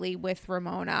shit lately with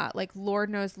Ramona. Like Lord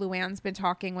knows Luann's been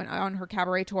talking when on her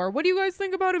cabaret tour. What do you guys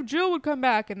think about if Jill would come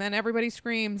back? And then everybody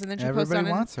screams and then she posts on.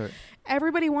 Everybody wants her.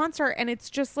 Everybody wants her, and it's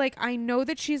just like I know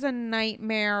that she's a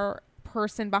nightmare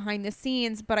person behind the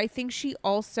scenes, but I think she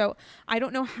also, I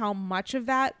don't know how much of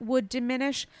that would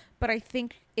diminish, but I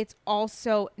think it's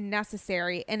also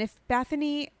necessary. And if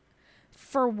Bethany,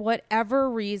 for whatever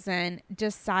reason,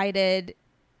 decided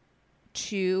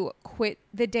to quit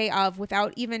the day of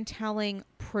without even telling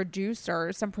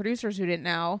some producers who didn't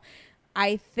know,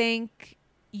 I think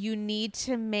you need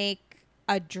to make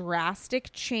a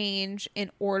drastic change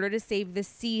in order to save the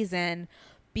season,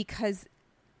 because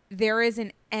there is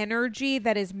an energy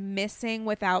that is missing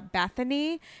without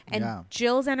Bethany, and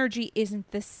Jill's energy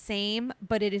isn't the same,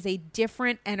 but it is a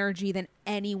different energy than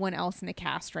anyone else in the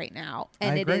cast right now.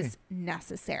 And it is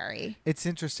necessary. It's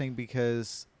interesting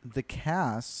because the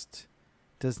cast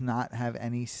does not have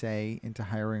any say into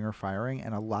hiring or firing.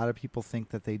 And a lot of people think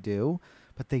that they do,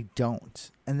 but they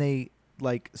don't. And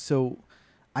so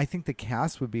I think the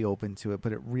cast would be open to it,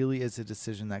 but it really is a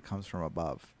decision that comes from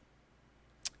above.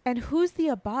 And who's the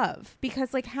above?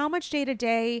 Because like how much day to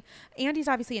day, Andy's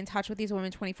obviously in touch with these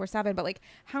women 24/7, but like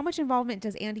how much involvement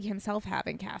does Andy himself have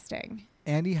in casting?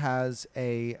 Andy has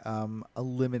a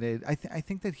limited, I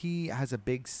think that he has a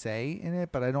big say in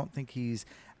it, but I don't think he's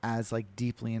as like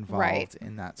deeply involved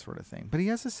in that sort of thing. But he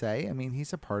has a say. I mean,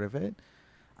 he's a part of it.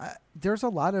 There's a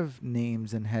lot of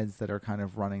names and heads that are kind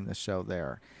of running the show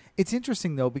there. It's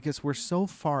interesting though, because we're so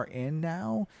far in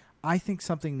now. I think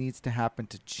something needs to happen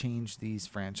to change these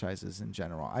franchises in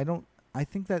general. I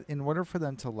think that in order for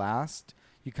them to last,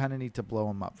 you kind of need to blow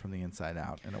them up from the inside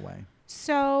out in a way.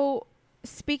 So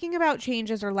speaking about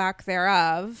changes or lack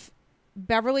thereof,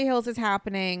 Beverly Hills is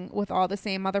happening with all the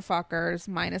same motherfuckers,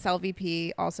 minus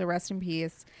LVP, also rest in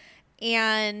peace.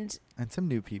 And some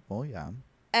new people, yeah.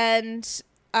 And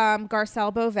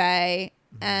Garcelle Beauvais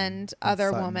and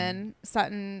other woman,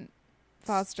 Sutton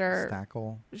Foster,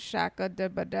 Stackle, Shaka,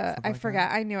 I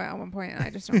forget. I knew it at one point, and I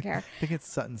just don't care. I think it's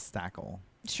Sutton Stackle.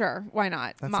 Sure, why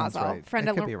not? That Mazel. Right.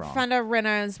 Frenda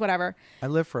Rennes, whatever. I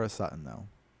live for a Sutton though.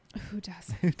 Who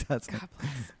doesn't? Who doesn't? God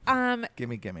bless.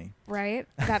 Gimme. Right,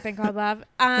 that thing called love.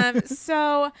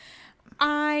 So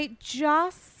I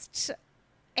just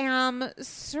am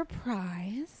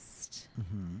surprised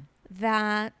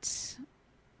that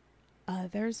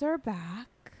others are back.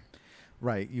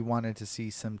 Right. You wanted to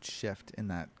see some shift in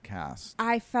that cast.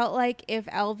 I felt like if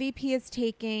LVP is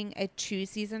taking a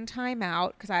 2-season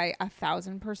timeout, because I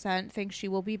 1,000% think she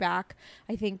will be back.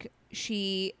 I think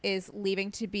she is leaving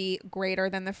to be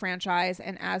greater than the franchise.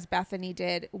 And as Bethany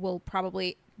did, will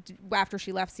probably, after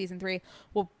she left season 3,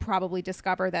 will probably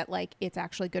discover that like it's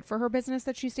actually good for her business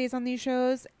that she stays on these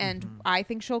shows. And I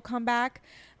think she'll come back.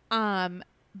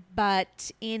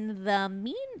 But in the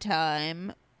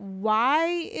meantime,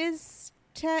 why is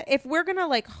if we're gonna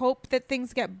like hope that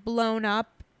things get blown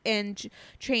up and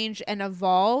change and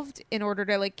evolved in order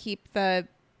to like keep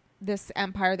this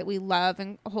empire that we love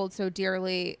and hold so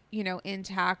dearly, you know,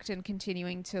 intact and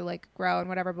continuing to like grow and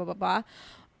whatever, blah blah blah.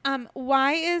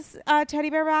 Why is Teddy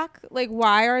Bear back? Like,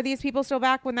 why are these people still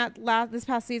back when this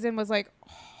past season was like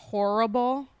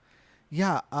horrible?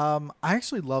 Yeah, I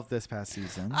actually loved this past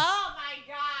season. Oh my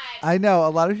god! I know a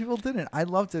lot of people didn't. I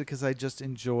loved it because I just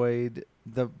enjoyed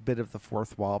the bit of the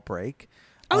fourth wall break.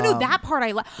 Oh no, that part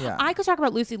I love. Yeah. I could talk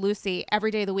about Lucy every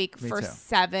day of the week for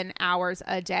 7 hours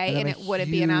a day, and it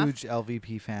wouldn't be enough. I'm a huge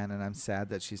LVP fan, and I'm sad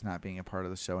that she's not being a part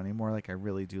of the show anymore. Like I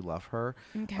really do love her.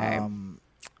 Okay.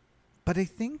 But I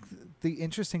think the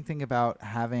interesting thing about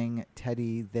having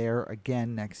Teddy there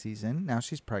again next season, now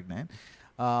she's pregnant,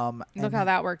 Look how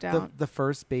that worked out. The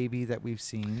first baby that we've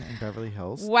seen in Beverly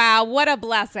Hills. Wow, what a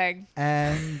blessing.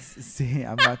 And see,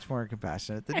 I'm much more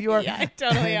compassionate than you are. Yeah, I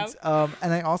totally am.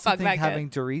 And I also think having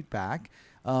Dorit back,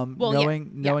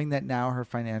 knowing that now her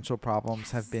financial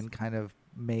problems have been kind of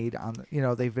made on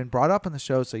they've been brought up on the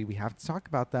show, so we have to talk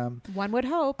about them. One would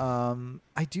hope.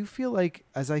 I do feel like,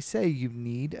 as I say, you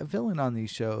need a villain on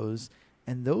these shows,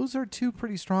 and those are two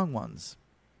pretty strong ones.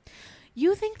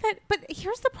 You think that, but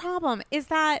here's the problem, is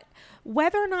that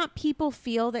whether or not people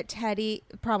feel that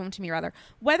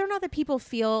whether or not that people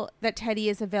feel that Teddi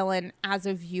is a villain as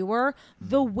a viewer,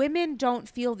 the women don't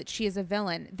feel that she is a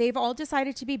villain. They've all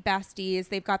decided to be besties.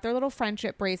 They've got their little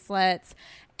friendship bracelets,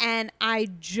 and I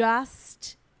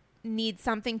just need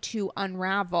something to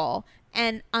unravel.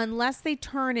 And unless they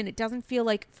turn, and it doesn't feel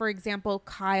like, for example,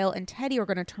 Kyle and Teddi are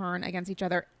going to turn against each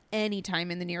other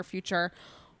anytime in the near future,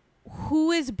 who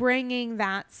is bringing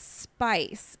that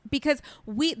spice? Because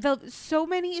so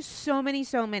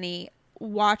many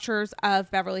watchers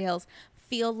of Beverly Hills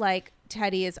feel like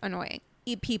Teddi is annoying.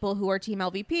 People who are Team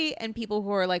LVP and people who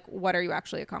are like, what are you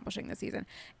actually accomplishing this season?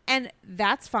 And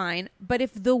that's fine. But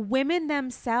if the women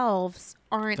themselves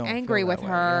aren't angry with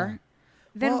her,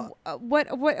 then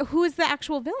who is the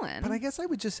actual villain? But I guess I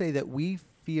would just say that we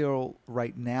feel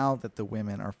right now that the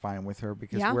women are fine with her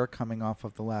because we're coming off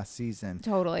of the last season.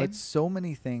 Totally. But so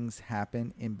many things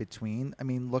happen in between. I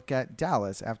mean, look at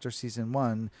Dallas. After season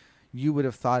 1, you would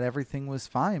have thought everything was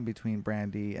fine between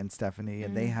Brandi and Stephanie,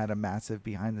 and they had a massive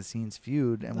behind-the-scenes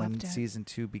feud. And when season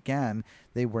 2 began,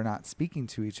 they were not speaking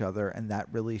to each other, and that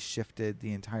really shifted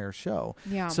the entire show.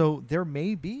 Yeah. So there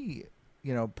may be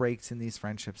breaks in these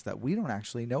friendships that we don't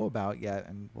actually know about yet,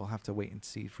 and we'll have to wait and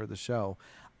see for the show.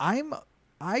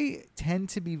 I tend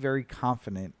to be very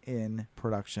confident in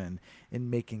production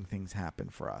in making things happen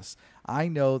for us. I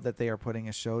know that they are putting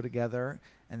a show together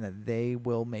and that they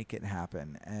will make it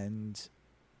happen. And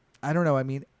I don't know. I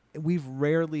mean, we've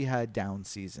rarely had down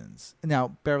seasons.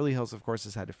 Now, Beverly Hills, of course,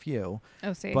 has had a few.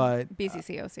 OC. But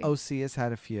BCC OC. OC has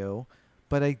had a few.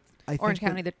 But I Orange think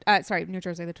County, New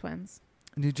Jersey, the Twins.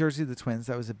 New Jersey, the Twins,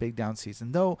 that was a big down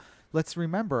season. Though, let's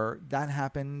remember, that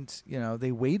happened,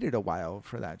 they waited a while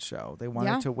for that show. They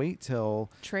wanted to wait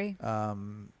till Tree.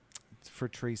 For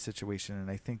Tree's situation, and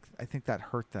I think that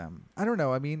hurt them. I don't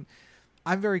know. I mean,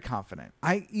 I'm very confident.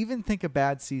 I even think a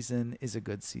bad season is a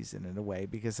good season in a way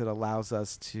because it allows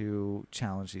us to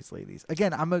challenge these ladies.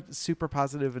 Again, I'm a super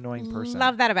positive, annoying person.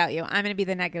 Love that about you. I'm going to be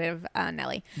the negative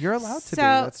Nelly. You're allowed to be.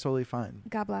 That's totally fine.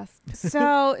 God bless.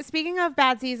 So speaking of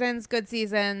bad seasons, good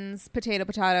seasons,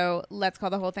 potato, let's call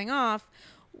the whole thing off.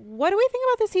 What do we think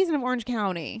about this season of Orange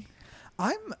County?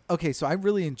 So I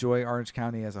really enjoy Orange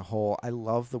County as a whole. I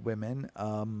love the women.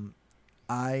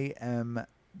 I am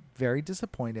very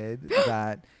disappointed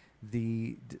that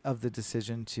the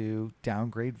decision to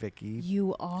downgrade Vicky.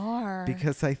 You are.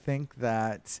 Because I think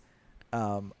that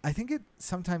I think it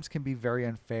sometimes can be very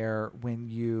unfair when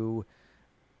you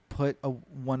put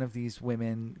one of these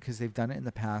women, because they've done it in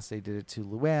the past. They did it to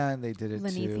Luann. They did it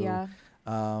Lenithia.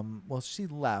 to she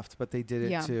left, but they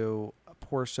did it to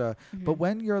Portia. Mm-hmm. But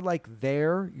when you're like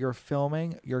you're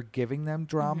filming, you're giving them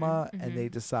drama, and they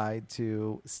decide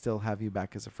to still have you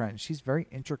back as a friend. She's very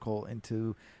integral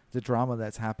into the drama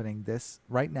that's happening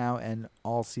right now and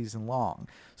all season long.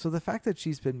 So the fact that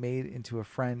she's been made into a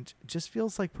friend just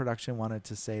feels like production wanted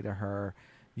to say to her,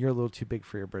 you're a little too big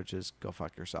for your britches, go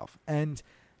fuck yourself. And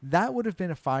that would have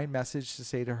been a fine message to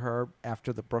say to her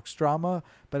after the Brooks drama.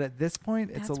 But at this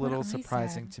point, it's a little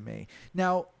surprising to me.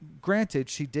 Now, granted,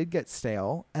 she did get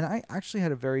stale. And I actually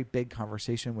had a very big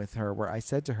conversation with her where I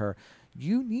said to her,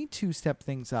 you need to step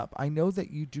things up. I know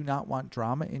that you do not want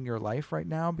drama in your life right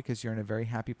now because you're in a very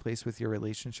happy place with your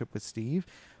relationship with Steve.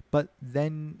 But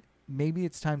then maybe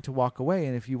it's time to walk away.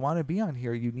 And if you want to be on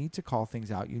here, you need to call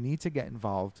things out. You need to get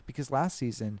involved. Because last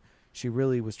season, she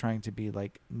really was trying to be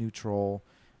like neutral.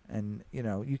 And,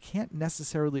 you can't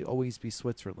necessarily always be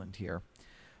Switzerland here.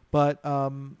 But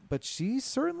she's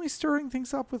certainly stirring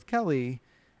things up with Kelly.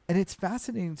 And it's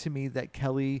fascinating to me that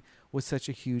Kelly was such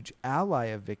a huge ally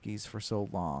of Vicky's for so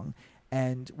long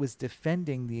and was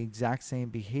defending the exact same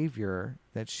behavior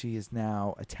that she is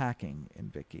now attacking in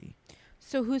Vicky.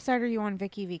 So whose side are you on,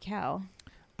 Vicky v. Kel?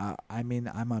 I mean,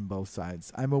 I'm on both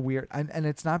sides. I'm a weird... And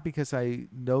it's not because I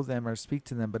know them or speak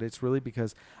to them, but it's really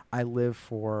because I live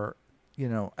for...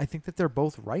 I think that they're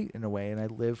both right in a way, and I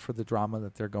live for the drama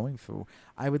that they're going through.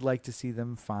 I would like to see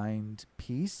them find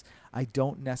peace. I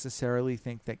don't necessarily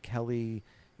think that Kelly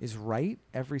is right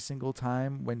every single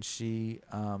time when she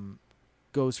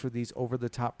goes for these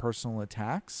over-the-top personal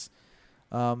attacks.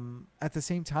 At the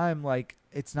same time, like,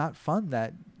 it's not fun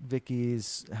that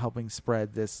Vicky's helping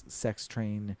spread this sex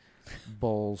train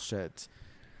bullshit.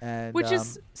 And which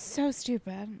is so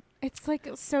stupid. It's like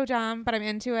so dumb, but I'm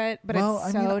into it. But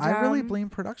it's so dumb. I really blame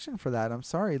production for that. I'm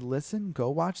sorry. Listen, go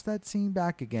watch that scene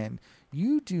back again.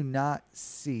 You do not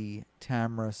see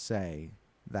Tamra say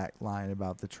that line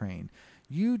about the train.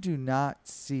 You do not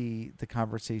see the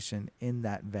conversation in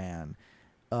that van.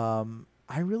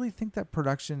 I really think that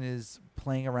production is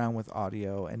playing around with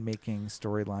audio and making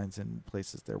storylines in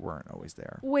places that weren't always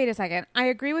there. Wait a second. I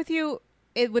agree with you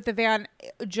with the van,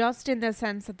 just in the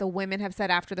sense that the women have said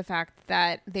after the fact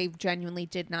that they genuinely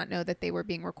did not know that they were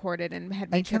being recorded and had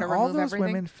made sure to remove everything. Can all those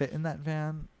women fit in that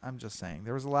van? I'm just saying.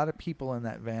 There was a lot of people in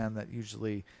that van that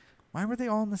usually... Why were they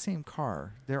all in the same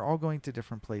car? They're all going to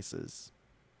different places.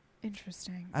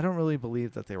 Interesting. I don't really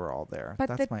believe that they were all there. But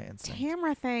that's my instinct.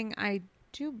 Tamra thing, I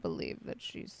do believe that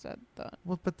she said that.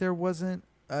 Well, but there wasn't...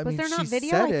 Was there not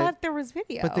video? I thought there was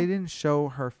video. But they didn't show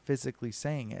her physically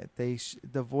saying it. It's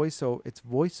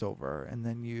voiceover, and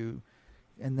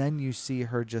then you see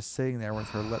her just sitting there with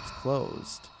her lips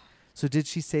closed. So did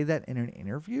she say that in an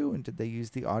interview, and did they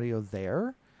use the audio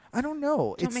there? I don't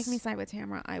know. Don't make me side with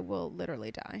Tamra. I will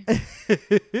literally die.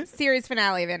 Series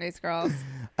finale of Vanity Girls.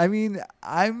 I mean,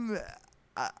 I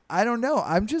don't know.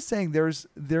 I'm just saying there's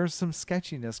some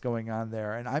sketchiness going on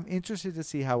there, and I'm interested to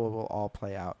see how it will all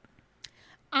play out.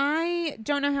 I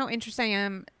don't know how interested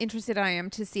I am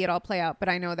to see it all play out, but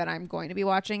I know that I'm going to be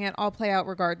watching it all play out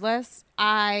regardless.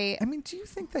 I mean, do you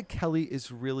think that Kelly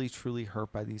is really truly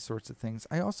hurt by these sorts of things?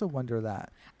 I also wonder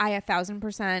that. I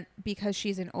 1,000%, because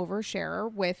she's an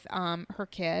oversharer with her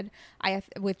kid.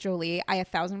 With Jolie, I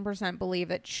 1,000% believe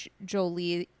that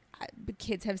Jolie.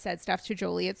 Kids have said stuff to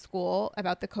Jolie at school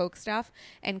about the Coke stuff,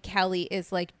 and Kelly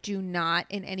is like, do not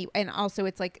in any, and also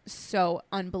it's like so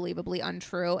unbelievably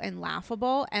untrue and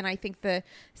laughable. And I think the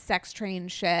sex train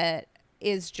shit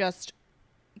is just,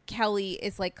 Kelly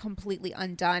is like completely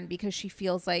undone because she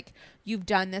feels like, you've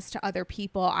done this to other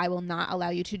people, I will not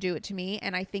allow you to do it to me.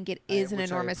 And I think it is an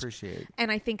enormous, I appreciate.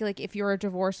 And I think like if you're a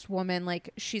divorced woman, like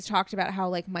she's talked about how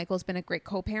like Michael's been a great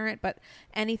co-parent, but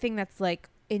anything that's like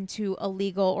into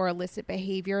illegal or illicit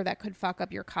behavior that could fuck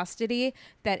up your custody,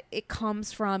 that it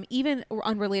comes from, even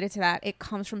unrelated to that, it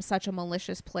comes from such a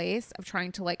malicious place of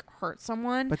trying to like hurt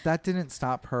someone. But that didn't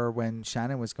stop her when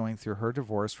Shannon was going through her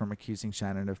divorce from accusing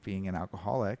Shannon of being an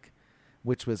alcoholic,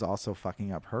 which was also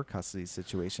fucking up her custody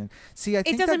situation. See, I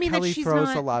think that Kelly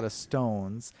throws a lot of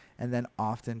stones and then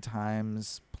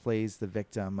oftentimes plays the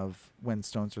victim of when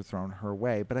stones are thrown her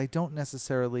way. But I don't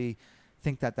necessarily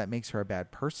think that makes her a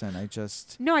bad person. I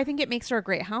think it makes her a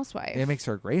great housewife. It makes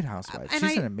her a great housewife.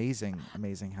 She's an amazing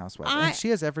housewife. And she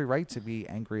has every right to be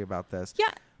angry about this.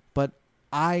 Yeah. But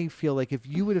I feel like if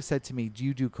you would have said to me, do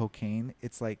you do cocaine?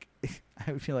 It's like,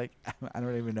 I would feel like, I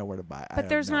don't even know where to buy. But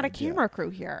there's not a camera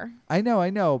crew here. I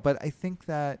know. But I think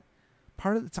that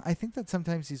part of the time, I think that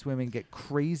sometimes these women get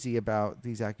crazy about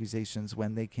these accusations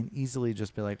when they can easily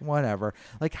just be like, whatever.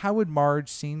 Like, how would Margaret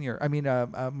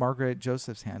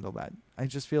Josephs handle that? I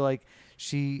just feel like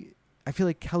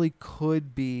Kelly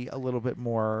could be a little bit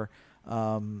more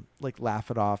like laugh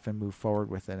it off and move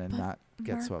forward with it and not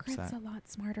get so upset. Margaret's a lot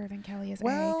smarter than Kelly is.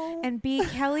 And B,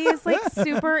 Kelly is like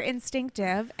super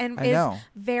instinctive and is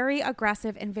very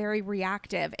aggressive and very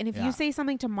reactive. And if you say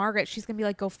something to Margaret, she's gonna be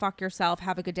like, "Go fuck yourself.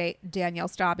 Have a good day, Danielle."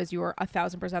 Stop, as you are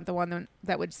 1,000% the one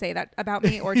that would say that about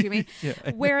me or to me.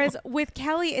 Whereas with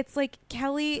Kelly, it's like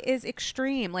Kelly is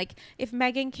extreme. Like if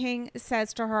Meghan King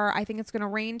says to her, "I think it's gonna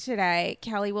rain today,"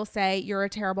 Kelly will say, "You're a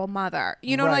terrible mother."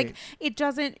 You know, like it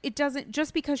doesn't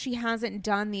just because she hasn't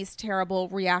done these terrible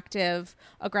reactive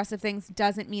aggressive things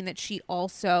doesn't mean that she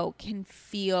also can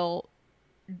feel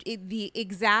the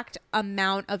exact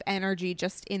amount of energy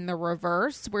just in the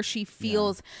reverse, where she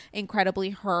feels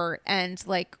incredibly hurt and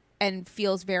like and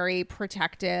feels very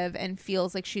protective and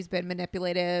feels like she's been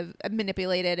manipulated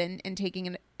and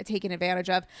taken advantage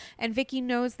of. And Vicky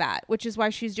knows that, which is why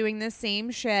she's doing the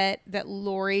same shit that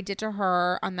Lori did to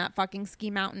her on that fucking ski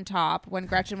mountaintop when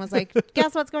Gretchen was like,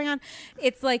 guess what's going on?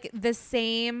 It's like the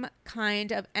same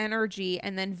kind of energy.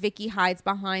 And then Vicky hides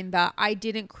behind I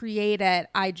didn't create it,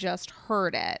 I just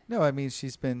heard it. No, I mean,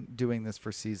 she's been doing this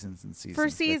for seasons and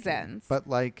seasons. Vicky. But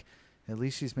like, at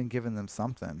least she's been giving them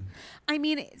something. I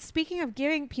mean, speaking of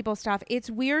giving people stuff, it's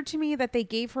weird to me that they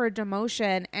gave her a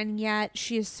demotion and yet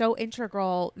she is so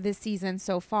integral this season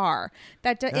so far.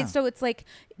 So it's like,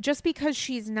 just because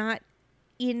she's not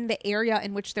in the area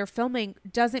in which they're filming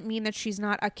doesn't mean that she's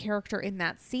not a character in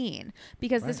that scene.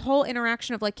 Because this whole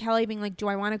interaction of like Kelly being like, do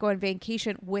I want to go on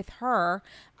vacation with her?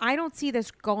 I don't see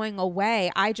this going away.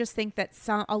 I just think that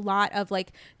a lot of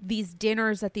like these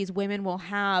dinners that these women will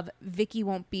have, Vicky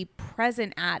won't be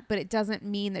present at, but it doesn't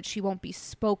mean that she won't be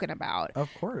spoken about.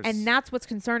 Of course. And that's what's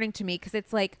concerning to me, because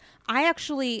it's like, I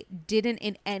actually didn't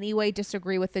in any way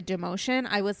disagree with the demotion.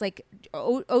 I was like,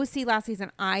 OC last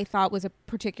season I thought was a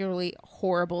particularly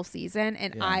horrible season,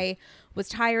 and I was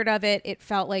tired of it. It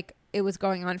felt like it was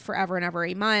going on forever and ever.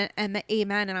 Amen.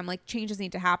 And I'm like, changes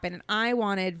need to happen. And I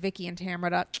wanted Vicky and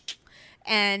Tamara to,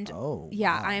 and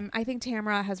I think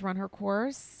Tamara has run her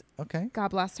course. Okay. God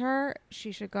bless her.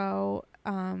 She should go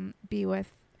be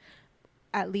with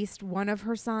at least one of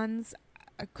her sons.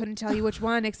 I couldn't tell you which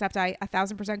one, except I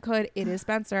 1,000% could. It is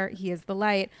Spencer. He is the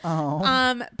light.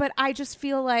 Oh. But I just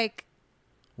feel like,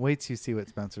 wait till you see what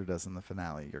Spencer does in the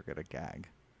finale. You're gonna gag.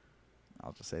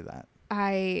 I'll just say that.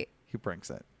 He brings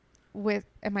it.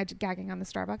 Am I gagging on the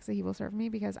Starbucks that he will serve me?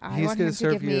 Because I want him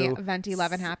to give me venti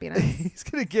love and happiness. He's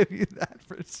going to give you that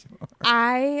for sure.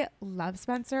 I love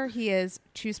Spencer. He is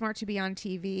too smart to be on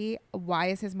TV. Why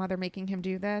is his mother making him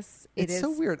do this? It's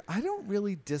so weird. I don't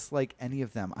really dislike any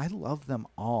of them. I love them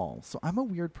all. So I'm a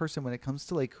weird person when it comes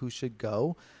to like who should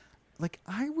go. Like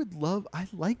I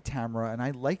like Tamara, and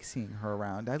I like seeing her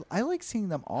around. I like seeing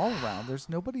them all around. There's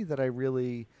nobody that I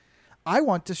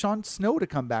want Deshaun Snow to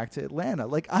come back to Atlanta.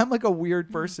 Like, I'm like a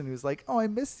weird person who's like, oh, I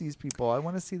miss these people. I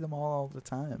want to see them all the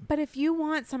time. But if you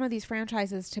want some of these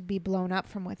franchises to be blown up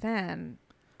from within,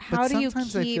 how do you keep...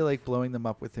 Sometimes I feel like blowing them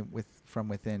up from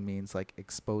within means like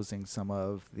exposing some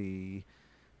of the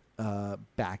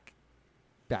back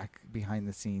behind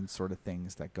the scenes sort of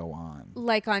things that go on.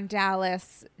 Like on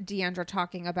Dallas, Deandra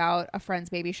talking about a friend's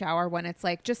baby shower, when it's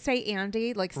like, just say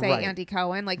Andy, like say Andy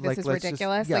Cohen, like this is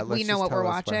ridiculous. Like we know what we're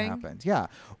watching. What happened. Yeah.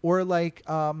 Or like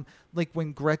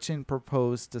when Gretchen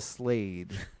proposed to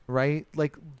Slade, right?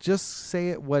 Like just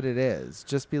say it what it is.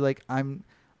 Just be like,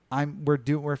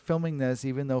 we're filming this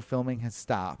even though filming has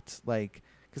stopped. Like,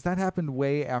 because that happened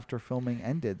way after filming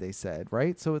ended, they said,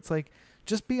 right? So it's like,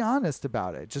 just be honest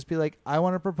about it. Just be like, I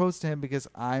want to propose to him because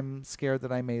I'm scared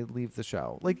that I may leave the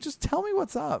show. Like, just tell me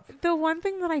what's up. The one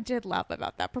thing that I did love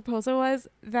about that proposal was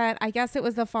that I guess it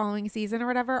was the following season or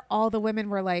whatever. All the women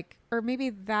were like, or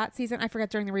maybe that season, I forget,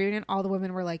 during the reunion, all the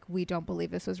women were like, we don't believe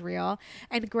this was real.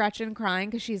 And Gretchen crying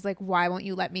because she's like, why won't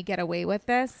you let me get away with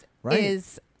this?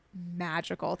 Is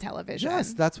magical television.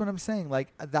 Yes, that's what I'm saying.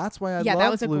 Like, that's why I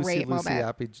love Lucy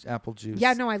Apple Juice.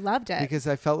 Yeah, no, I loved it. Because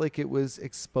I felt like it was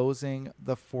exposing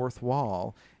the fourth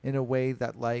wall in a way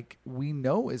that, like, we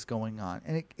know is going on.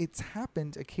 And it's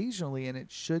happened occasionally, and it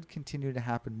should continue to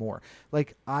happen more.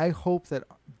 Like, I hope that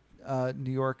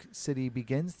New York City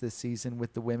begins this season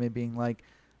with the women being like,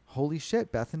 holy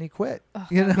shit, Bethany quit. Oh,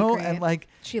 you know, and like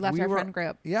she left our friend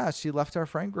group. Yeah, she left our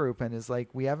friend group and is like,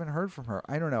 we haven't heard from her.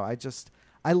 I don't know.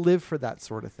 I live for that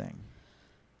sort of thing.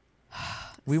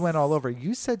 We went all over.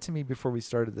 You said to me before we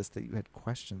started this that you had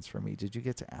questions for me. Did you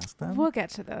get to ask them? We'll get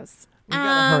to those. We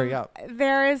gotta hurry up.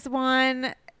 There is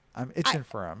one. I'm itching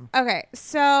for them. Okay,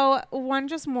 so one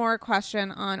just more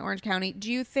question on Orange County.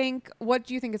 What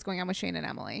do you think is going on with Shane and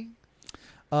Emily?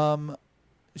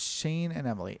 Shane and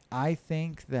Emily. I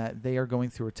think that they are going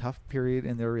through a tough period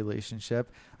in their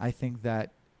relationship. I think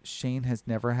that Shane has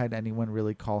never had anyone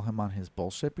really call him on his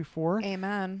bullshit before.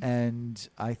 Amen. And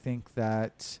I think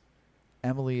that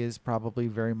Emily is probably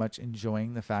very much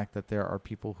enjoying the fact that there are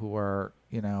people who are,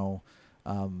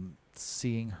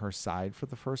 seeing her side for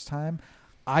the first time.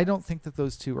 I don't think that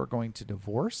those two are going to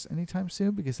divorce anytime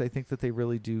soon because I think that they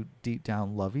really do deep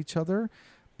down love each other.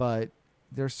 But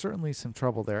there's certainly some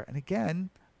trouble there. And again,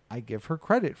 I give her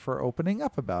credit for opening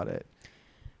up about it.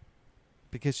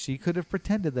 Because she could have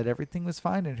pretended that everything was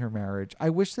fine in her marriage. I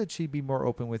wish that she'd be more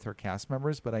open with her cast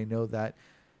members, but I know that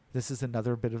this is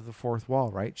another bit of the fourth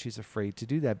wall, right? She's afraid to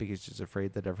do that because she's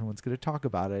afraid that everyone's going to talk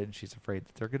about it, and she's afraid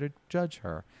that they're going to judge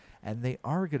her. And they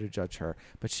are going to judge her,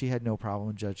 but she had no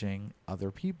problem judging other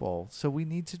people. So we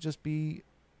need to just be,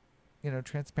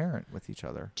 transparent with each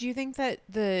other. Do you think that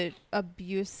the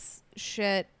abuse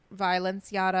shit,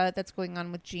 violence, yada, that's going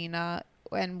on with Gina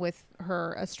and with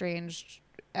her estranged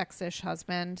ex-ish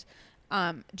husband,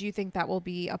 do you think that will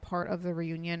be a part of the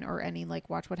reunion or any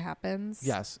watch what happens?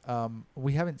 Yes.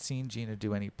 We haven't seen Gina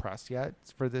do any press yet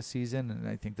for this season, and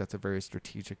I think that's a very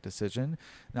strategic decision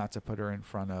not to put her in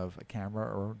front of a camera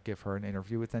or give her an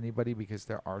interview with anybody because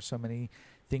there are so many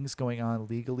things going on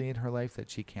legally in her life that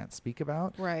she can't speak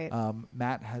about. Right.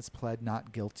 Matt has pled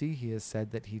not guilty. He has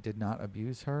said that he did not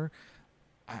abuse her.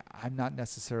 I'm not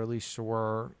necessarily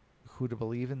sure who to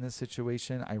believe in this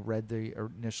situation. I read the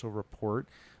initial report,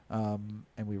 and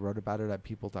we wrote about it at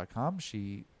people.com.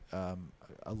 She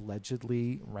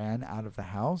allegedly ran out of the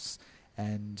house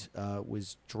and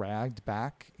was dragged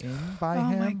back in by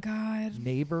him. Oh my God.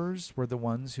 Neighbors were the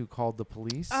ones who called the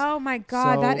police. Oh my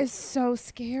God, that is so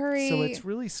scary. So it's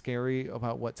really scary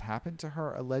about what's happened to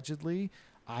her allegedly.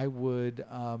 I would,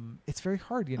 it's very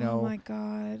hard, you know. Oh my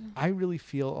God. I really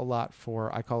feel a lot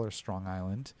for, I call her Strong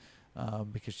Island,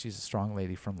 because she's a strong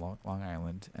lady from Long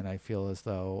Island. And I feel as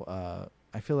though,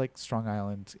 I feel like Strong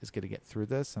Island is going to get through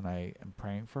this, and I am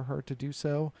praying for her to do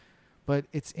so. But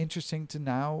it's interesting to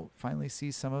now finally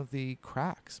see some of the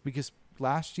cracks, because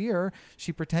last year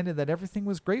she pretended that everything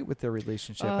was great with their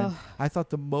relationship. And I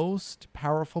thought the most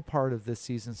powerful part of this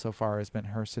season so far has been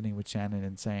her sitting with Shannon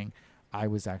and saying, I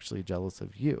was actually jealous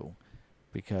of you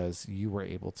because you were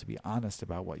able to be honest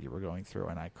about what you were going through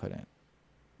and I couldn't.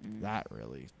 That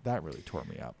really tore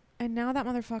me up. And now that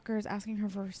motherfucker is asking her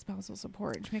for spousal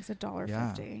support, and she makes $1.50.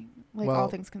 Yeah. Like, well, all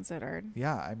things considered.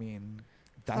 Yeah, I mean,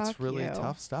 that's Fuck really you.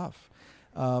 tough stuff.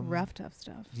 Rough, tough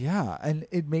stuff. Yeah, and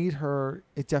it made her.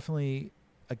 It definitely.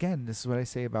 Again, this is what I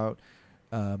say about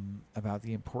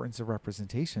the importance of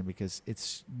representation, because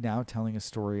it's now telling a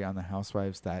story on the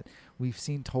Housewives that we've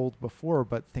seen told before.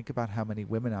 But think about how many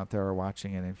women out there are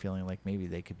watching it and feeling like maybe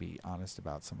they could be honest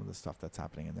about some of the stuff that's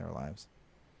happening in their lives.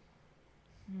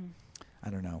 I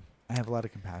don't know. I have a lot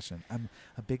of compassion. I'm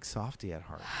a big softie at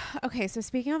heart. Okay, so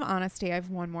speaking of honesty, I have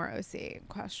one more OC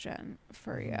question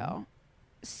for you.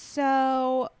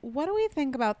 So, what do we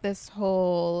think about this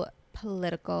whole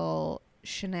political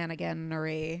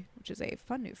shenaniganery, which is a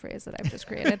fun new phrase that I've just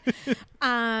created,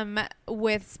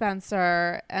 with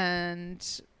Spencer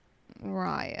and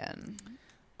Ryan?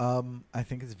 I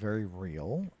think it's very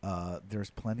real.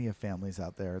 There's plenty of families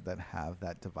out there that have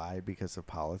that divide because of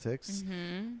politics.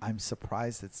 I'm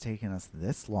surprised it's taken us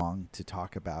this long to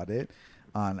talk about it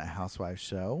on a Housewives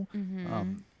show.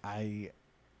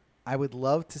 I would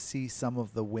love to see some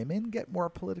of the women get more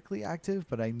politically active,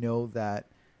 but I know that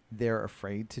they're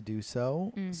afraid to do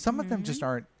so. Some of them just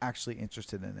aren't actually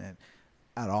interested in it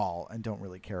at all and don't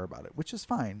really care about it, which is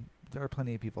fine. There are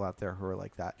plenty of people out there who are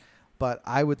like that. But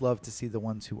I would love to see the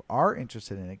ones who are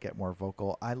interested in it get more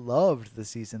vocal. I loved the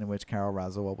season in which Carol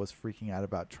Razawell was freaking out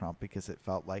about Trump because it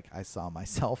felt like I saw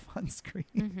myself on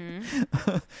screen.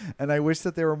 And I wish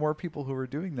that there were more people who were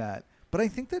doing that. But I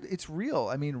think that it's real.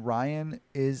 I mean, Ryan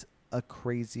is a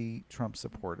crazy Trump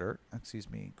supporter. Excuse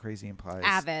me. Crazy implies...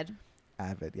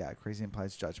 Avid, yeah. Crazy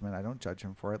implies judgment. I don't judge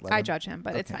him for it. I judge him,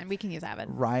 but it's fine. We can use avid.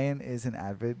 Ryan is an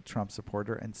avid Trump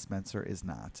supporter and Spencer is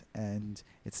not. And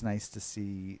it's nice to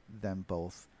see them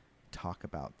both talk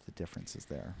about the differences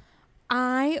there.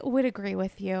 I would agree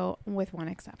with you with one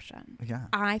exception. Yeah.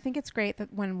 I think it's great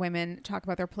that when women talk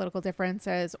about their political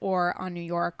differences, or on New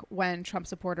York, when Trump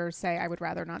supporters say, I would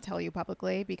rather not tell you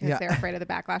publicly because they're afraid of the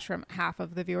backlash from half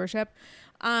of the viewership.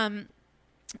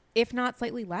 If not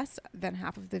slightly less than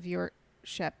half of the viewership.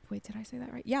 Wait, did I say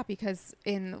that right? Yeah, because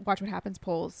in Watch What Happens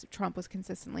polls, Trump was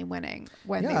consistently winning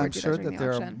when they were I'm sure during that the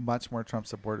there election. are much more Trump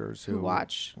supporters who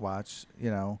watch,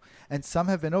 you know, and some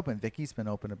have been open. Vicky's been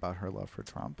open about her love for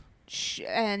Trump.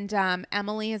 And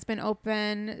Emily has been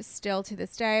open still to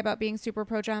this day about being super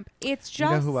pro-Trump. It's just...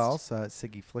 You know who else?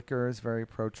 Siggy Flicker is very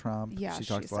pro-Trump. Yeah, she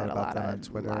talks a lot about that on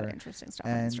Twitter. A lot of interesting stuff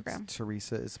on and Instagram.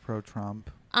 Teresa is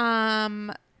pro-Trump.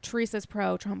 Teresa's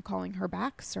pro-Trump calling her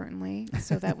back, certainly,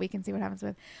 so that we can see what happens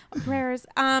with prayers.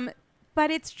 But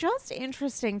it's just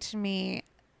interesting to me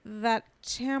that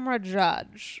Tamra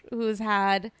Judge, who's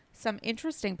had some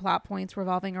interesting plot points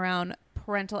revolving around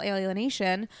parental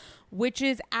alienation, which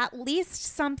is at least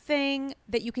something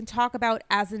that you can talk about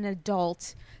as an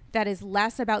adult, that is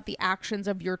less about the actions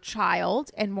of your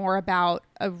child and more about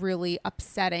a really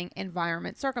upsetting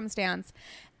environment circumstance.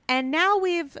 And now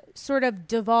we've sort of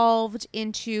devolved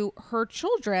into her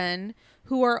children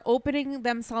who are opening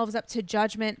themselves up to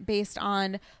judgment based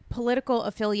on political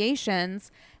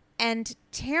affiliations. And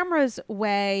Tamra's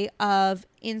way of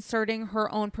inserting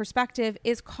her own perspective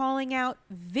is calling out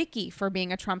Vicky for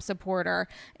being a Trump supporter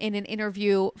in an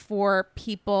interview for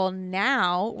People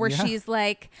Now, where she's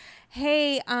like,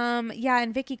 hey,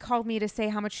 and Vicky called me to say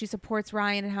how much she supports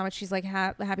Ryan and how much she's like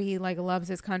happy he like loves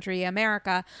his country,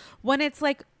 America. When it's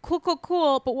like,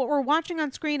 cool. But what we're watching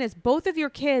on screen is both of your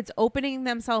kids opening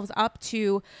themselves up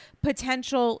to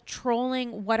potential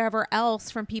trolling, whatever else,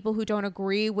 from people who don't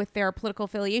agree with their political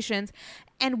affiliations.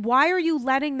 And why are you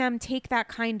letting them take that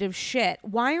kind of shit?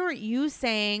 Why aren't you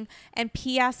saying, and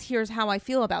P.S., here's how I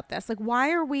feel about this? Like, why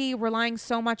are we relying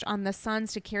so much on the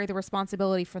sons to carry the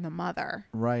responsibility for the mother?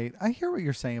 Right. I hear what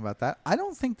you're saying about that. I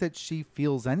don't think that she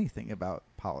feels anything about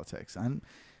politics.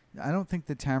 I don't think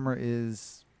that Tamara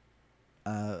is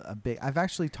a big. I've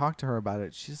actually talked to her about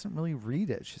it. She doesn't really read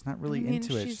it. She's not really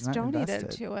into it. She's not donated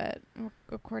invested to it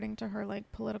according to her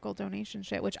like political donation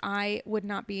shit, which I would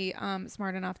not be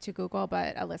smart enough to Google,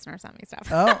 but a listener sent me stuff.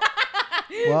 Oh,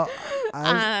 well,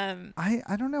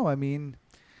 I don't know. I mean,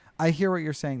 I hear what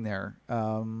you're saying there.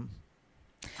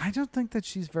 I don't think that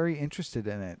she's very interested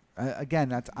in it.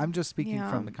 Again, I'm just speaking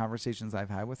from the conversations I've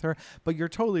had with her. But you're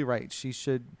totally right. She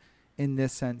should, in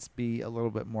this sense, be a little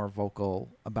bit more vocal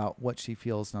about what she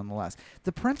feels nonetheless.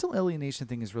 The parental alienation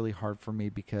thing is really hard for me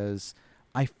because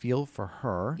I feel for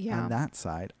her on that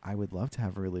side. I would love to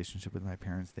have a relationship with my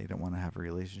parents. They don't want to have a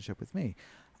relationship with me.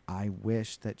 I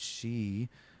wish that she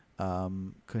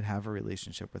could have a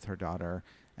relationship with her daughter.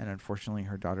 And unfortunately,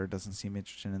 her daughter doesn't seem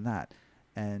interested in that.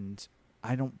 And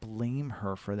I don't blame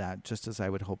her for that, just as I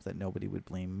would hope that nobody would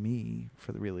blame me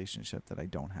for the relationship that I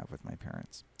don't have with my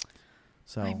parents.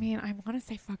 So I mean, I want to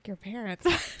say fuck your parents.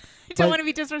 I don't want to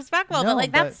be disrespectful,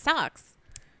 but that sucks.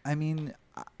 I mean,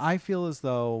 I feel as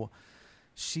though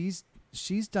she's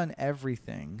done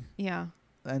everything. Yeah.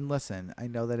 And listen, I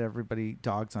know that everybody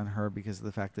dogs on her because of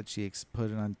the fact that she put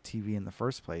it on TV in the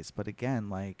first place. But again,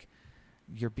 like,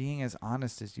 you're being as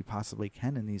honest as you possibly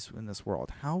can in this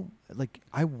world.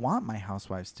 I want my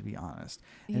housewives to be honest.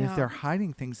 And if they're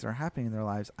hiding things that are happening in their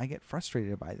lives, I get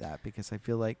frustrated by that because I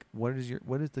feel like what is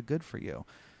the good for you?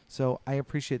 So I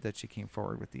appreciate that she came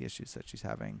forward with the issues that she's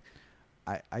having.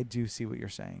 I do see what you're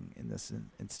saying in this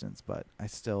instance, but I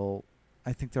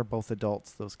think they're both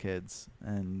adults, those kids,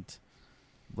 and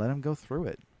let them go through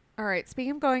it. All right.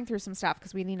 Speaking of going through some stuff,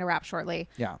 because we need to wrap shortly.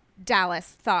 Yeah.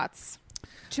 Dallas, thoughts?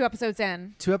 2 episodes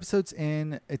in. 2 episodes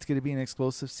in. It's going to be an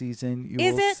explosive season. You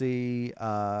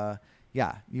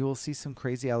will see some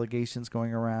crazy allegations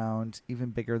going around,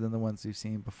 even bigger than the ones we've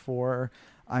seen before.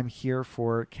 I'm here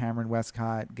for Cameron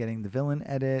Westcott getting the villain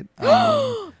edit.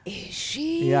 Is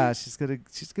she? Yeah, she's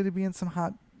gonna be in some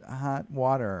hot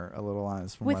water. A little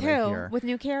honest from with what who? I hear. With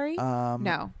New Carrie?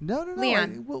 No.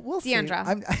 Leanne. We'll Deandra.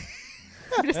 see.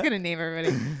 I'm just going to name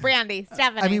everybody. Brandy,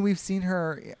 Stephanie. I mean, we've seen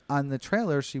her on the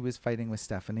trailer. She was fighting with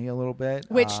Stephanie a little bit.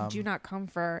 Which do not come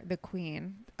for the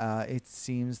queen. It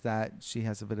seems that she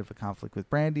has a bit of a conflict with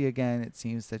Brandy again. It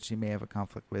seems that she may have a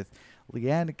conflict with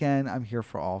Leanne again. I'm here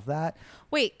for all of that.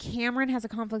 Wait, Cameron has a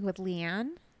conflict with Leanne?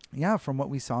 Yeah, from what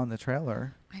we saw in the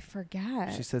trailer. I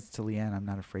forget. She says to Leanne, "I'm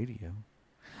not afraid of you."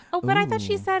 Oh, but I thought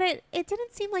she said it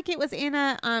didn't seem like it was in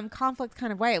a conflict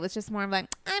kind of way. It was just more of like,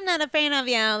 I'm not a fan of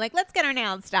you. Like, let's get our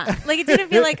nails done. Like, it didn't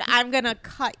feel like I'm going to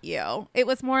cut you. It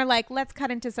was more like, let's cut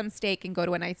into some steak and go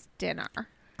to a nice dinner.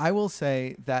 I will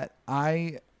say that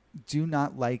I do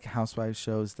not like housewives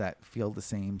shows that feel the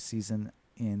same season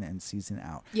in and season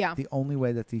out. Yeah. The only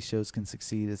way that these shows can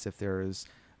succeed is if there is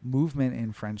movement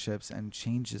in friendships and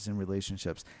changes in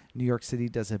relationships. New York City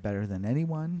does it better than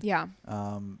anyone. Yeah.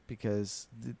 Because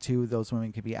the two of those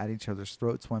women could be at each other's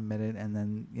throats 1 minute and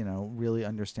then, really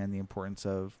understand the importance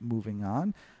of moving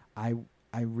on. I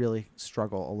really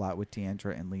struggle a lot with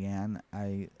Deandra and Leanne.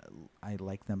 I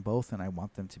like them both and I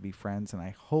want them to be friends and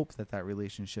I hope that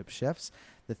relationship shifts.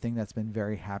 The thing that's been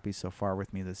very happy so far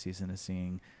with me this season is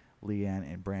seeing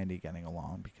Leanne and Brandy getting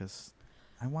along because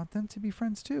I want them to be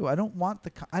friends too. I don't want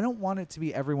it to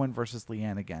be everyone versus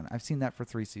Leanne again. I've seen that for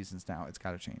 3 seasons now. It's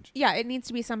got to change. Yeah, it needs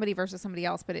to be somebody versus somebody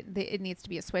else, but it needs to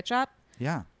be a switch up.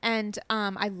 Yeah. And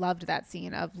I loved that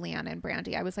scene of Leanne and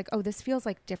Brandy. I was like, oh, this feels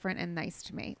like different and nice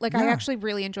to me. Like, I actually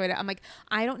really enjoyed it. I'm like,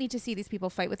 I don't need to see these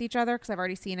people fight with each other because I've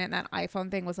already seen it. And that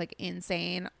iPhone thing was like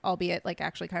insane, albeit like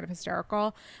actually kind of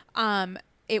hysterical.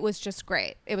 It was just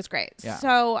great. It was great. Yeah.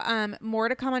 So more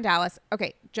to come on Dallas.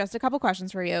 Okay, just a couple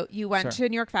questions for you. You went to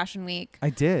New York Fashion Week. I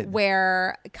did.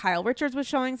 Where Kyle Richards was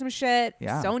showing some shit.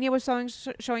 Yeah. Sonia was showing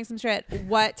some shit.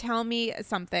 Tell me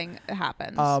something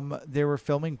happened. They were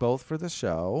filming both for the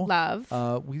show.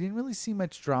 Love. We didn't really see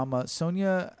much drama.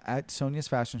 Sonia, at Sonia's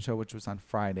fashion show, which was on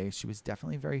Friday, she was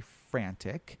definitely very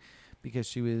frantic because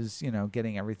she was,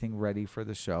 getting everything ready for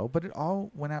the show. But it all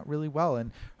went out really well.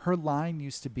 And her line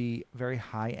used to be very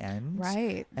high end.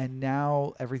 Right. And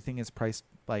now everything is priced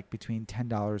like between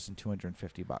 $10 and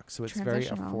 $250. So it's very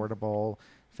affordable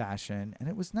fashion. And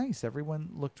it was nice. Everyone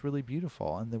looked really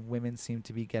beautiful. And the women seemed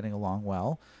to be getting along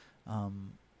well.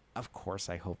 Of course,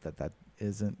 I hope that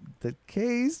isn't the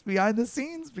case behind the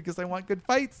scenes because I want good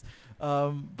fights.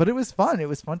 But it was fun. It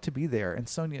was fun to be there. And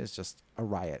Sonia is just a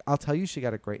riot. I'll tell you, she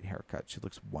got a great haircut. She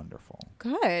looks wonderful.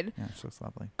 Good. Yeah, she looks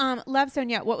lovely. Love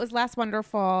Sonia. What was less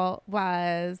wonderful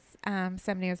was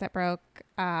some news that broke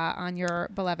on your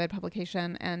beloved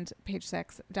publication and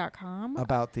page6.com.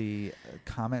 About the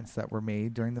comments that were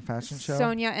made during the fashion show.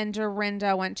 Sonia and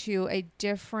Dorinda went to a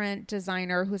different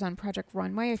designer who's on Project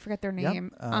Runway. I forget their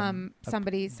name. Yep.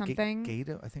 Somebody something.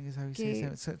 Gato, I think is how you say his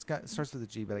name. So it starts with a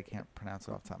G, but I can't pronounce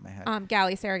it off the top of my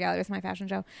head. Sarah Galley was my fashion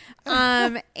show.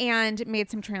 And made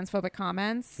some transphobic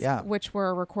comments, which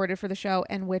were recorded for the show,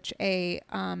 and which a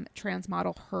trans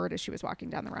model heard as she was walking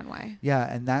down the runway.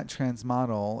 Yeah, and that trans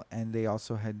model, and they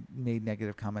also had made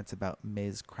negative comments about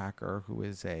Ms. Cracker, who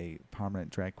is a prominent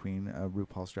drag queen, a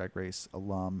RuPaul's Drag Race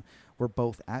alum, were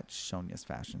both at Sonia's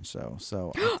fashion show.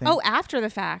 So I think, after the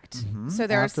fact. Mm-hmm, so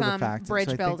there's some bridge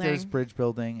building. I think there's bridge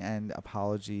building and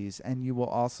apologies. And you will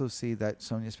also see that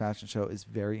Sonia's fashion show is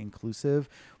very inclusive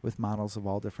with models of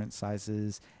all different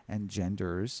sizes and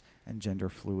genders and gender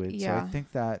fluid. Yeah.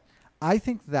 So I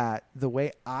think that the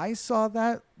way I saw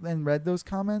that and read those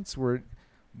comments were,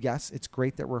 yes, it's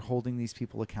great that we're holding these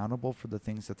people accountable for the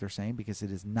things that they're saying, because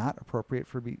it is not appropriate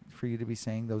for you to be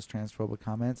saying those transphobic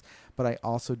comments. But I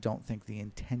also don't think the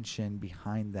intention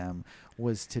behind them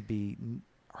was to be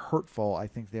hurtful. I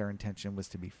think their intention was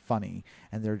to be funny,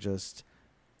 and they're just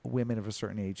women of a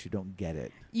certain age who don't get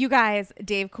it. You guys,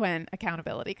 Dave Quinn,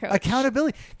 accountability coach.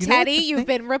 Accountability. Teddy, you've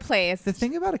been replaced. The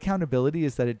thing about accountability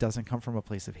is that it doesn't come from a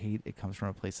place of hate. It comes from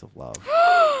a place of love.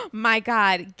 My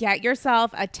God, get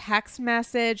yourself a text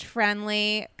message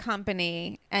friendly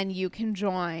company and you can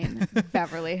join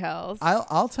Beverly Hills.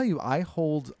 I'll tell you, I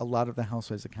hold a lot of the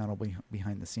housewives accountable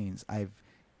behind the scenes. I've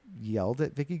yelled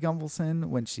at Vicky Gunvalson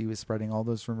when she was spreading all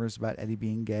those rumors about Eddie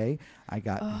being gay. I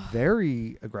got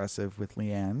very aggressive with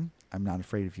Leanne. I'm not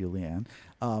afraid of you, Leanne,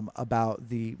 about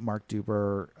the Mark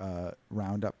Duber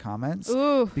roundup comments.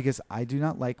 Because I do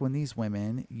not like when these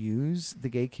women use the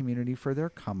gay community for their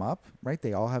come up, right?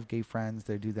 They all have gay friends.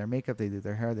 They do their makeup. They do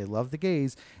their hair. They love the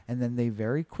gays. And then they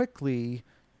very quickly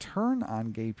turn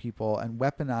on gay people and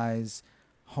weaponize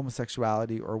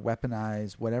homosexuality or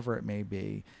weaponize whatever it may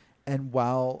be. And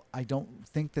while I don't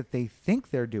think that they think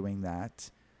they're doing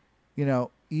that, you know,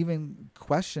 even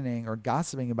questioning or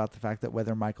gossiping about the fact that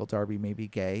whether Michael Darby may be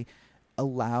gay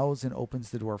allows and opens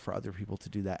the door for other people to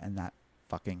do that. And that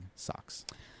fucking sucks.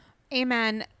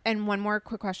 Amen. And one more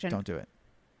quick question. Don't do it.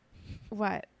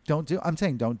 What? I'm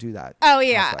saying don't do that. Oh,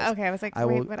 yeah. Okay. I was like, I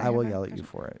will yell at you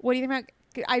for it. What do you think about...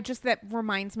 that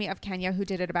reminds me of Kenya, who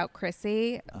did it about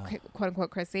Chrissy, quote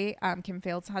unquote Chrissy, Kim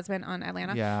Fields' husband on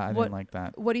Atlanta. Yeah, I didn't like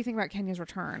that. What do you think about Kenya's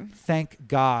return? Thank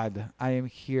God, I am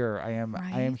here. I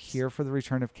am here for the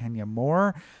return of Kenya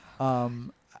Moore. I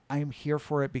am here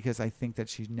for it because I think that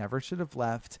she never should have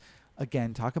left.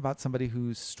 Again, talk about somebody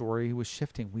whose story was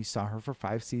shifting. We saw her for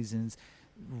 5 seasons,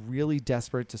 really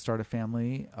desperate to start a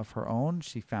family of her own.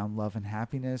 She found love and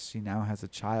happiness. She now has a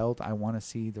child. I want to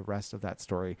see the rest of that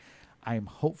story. I am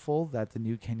hopeful that the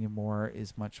new Kenya Moore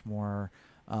is much more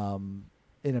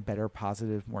in a better,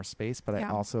 positive, more space. But I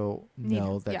also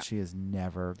know that she is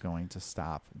never going to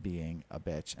stop being a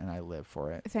bitch, and I live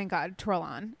for it. Thank God. Twirl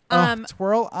on.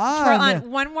 Twirl on. Twirl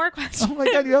on. One more question. Oh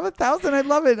my God, you have 1,000. I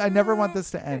love it. I never want this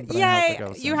to end. But I have to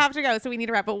go soon. You have to go. So we need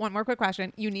to wrap. But one more quick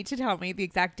question. You need to tell me the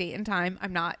exact date and time.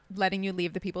 I'm not letting you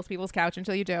leave the People's couch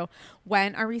until you do.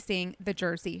 When are we seeing the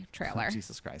Jersey trailer? Oh,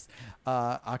 Jesus Christ.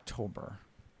 October.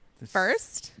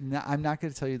 First? No, I'm not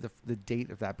going to tell you the date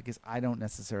of that because I don't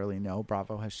necessarily know.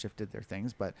 Bravo has shifted their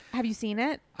things, but have you seen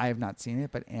it? I have not seen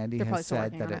it, but Andy has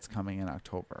said that it's coming in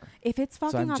October. If it's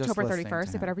fucking October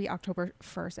 31st, it better be October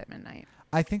 1st at midnight.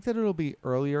 I think that it'll be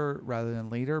earlier rather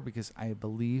than later because I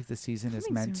believe the season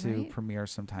is meant to premiere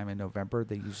sometime in November.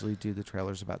 They usually do the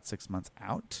trailers about 6 months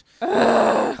out.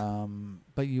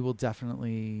 But you will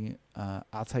definitely,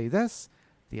 I'll tell you this.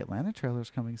 The Atlanta trailer is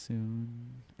coming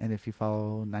soon. And if you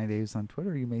follow 9 Days on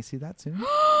Twitter, you may see that soon.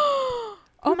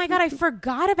 Oh my God, I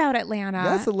forgot about Atlanta.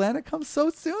 Yes, Atlanta comes so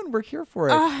soon. We're here for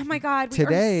it. Oh my God,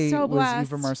 Today are so blessed. Was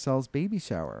Eva Marcel's baby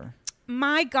shower.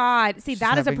 My God. See,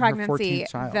 that is a pregnancy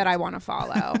that I want to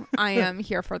follow. I am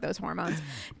here for those hormones.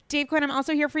 Dave Quinn, I'm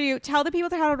also here for you. Tell the people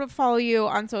how to follow you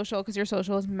on social because your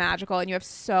social is magical and you have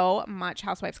so much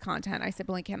Housewives content. I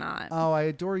simply cannot. Oh, I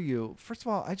adore you. First of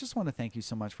all, I just want to thank you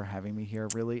so much for having me here.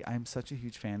 Really, I'm such a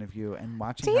huge fan of you and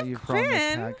watching how you've grown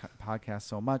this podcast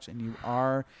so much. And you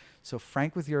are so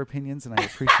frank with your opinions and I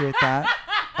appreciate that.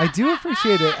 I do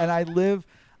appreciate it. And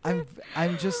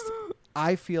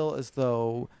I feel as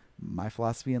though my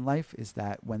philosophy in life is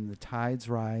that when the tides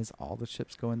rise, all the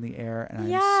ships go in the air.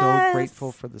 And I'm so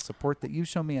grateful for the support that you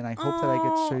show me. And I hope that I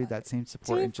get to show you that same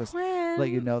support Dave and just Quinn. let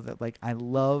you know that, like, I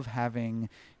love having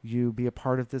you be a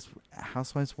part of this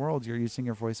Housewives world. You're using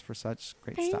your voice for such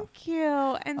great stuff. Thank you.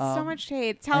 And so much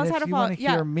shade. Tell us how to follow. If you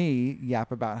want to hear me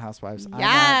yap about Housewives,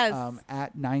 yes. I'm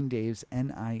at 9Daves,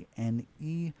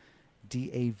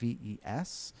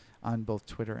 NINEDAVES, on both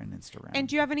Twitter and Instagram. And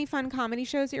do you have any fun comedy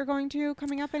shows that you're going to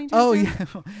coming up anytime soon?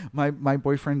 Yeah. My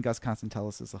boyfriend, Gus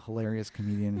Constantelis, is a hilarious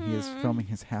comedian. He is filming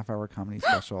his half-hour comedy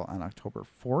special on October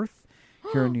 4th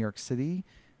here in New York City.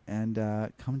 And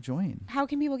come join. How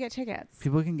can people get tickets?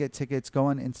 People can get tickets. Go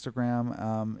on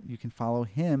Instagram. You can follow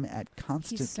him at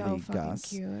Constantly He's so fucking Gus.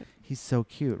 cute. He's so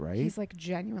cute, right? He's like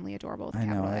genuinely adorable with a I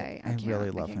know. capital A. I really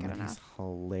love can't him. get And he's enough.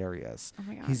 hilarious. Oh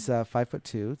my God. He's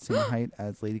 5'2", same height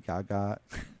as Lady Gaga,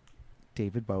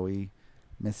 David Bowie,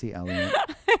 Missy Elliott.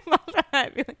 I love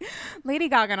that. Lady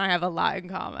Gaga and I have a lot in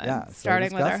common. Yeah, so starting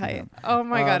does with Gus our and height. him. Oh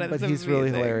my God, it's but he's amazing.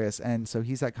 really hilarious. And so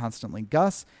he's at Constantly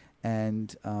Gus,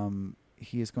 and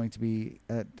he is going to be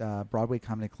at Broadway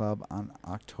Comedy Club on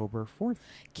October 4th.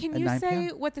 Can at you 9 say p.m.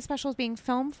 what the special is being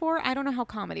filmed for? I don't know how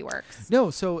comedy works. No,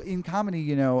 so in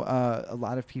comedy, a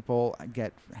lot of people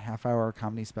get half-hour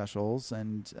comedy specials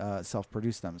and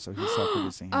self-produce them. So he's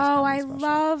self-producing his comedy special.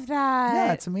 Love that.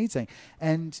 Yeah, it's amazing.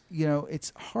 And,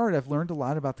 it's hard. I've learned a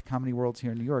lot about the comedy world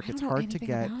here in New York. I don't It's know hard to anything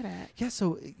get. about it. Yeah,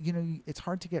 so, it's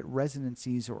hard to get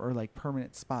residencies or like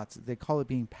permanent spots. They call it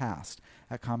being passed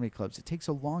at comedy clubs. It takes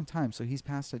a long time. So he's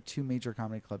passed at 2 major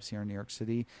comedy clubs here in New York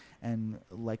City and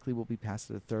likely will be passed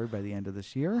at a 3rd by the end of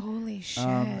this year. Holy shit.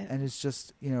 And it's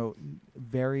just,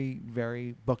 very,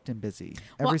 very booked and busy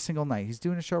every single night. He's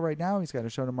doing a show right now. He's got a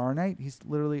show tomorrow night. He's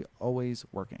literally always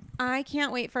working. I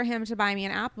can't wait for him to buy me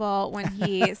an Apple when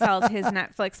he sells his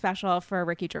Netflix special for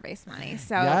Ricky Gervais money.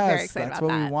 So very excited that's about what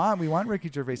that. we want. We want Ricky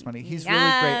Gervais money. He's really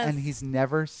great. And he's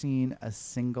never seen a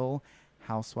single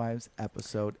Housewives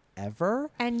episode ever.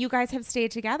 And you guys have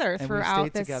stayed together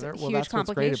throughout this huge Well, that's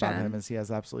what's great about him complication. is he has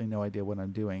absolutely no idea what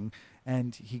I'm doing.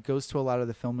 And he goes to a lot of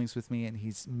the filmings with me, and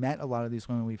he's met a lot of these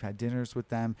women. We've had dinners with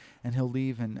them, and he'll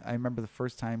leave. And I remember the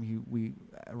first time we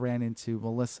ran into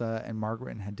Melissa and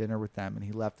Margaret and had dinner with them, and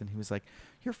he left, and he was like,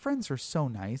 "Your friends are so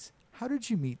nice. How did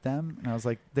you meet them?" And I was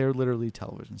like, "They're literally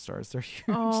television stars. They're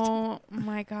huge." Oh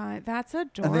my God, that's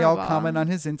adorable. And they all comment on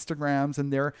his Instagrams,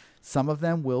 and some of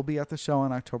them will be at the show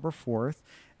on October 4th.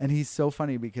 And he's so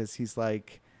funny because he's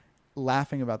like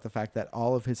laughing about the fact that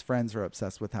all of his friends are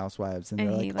obsessed with Housewives, and they're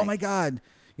like, "Oh my God,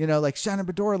 like Shannon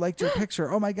Bedore liked your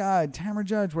picture. Oh my God, Tamra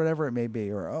Judge, whatever it may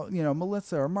be, or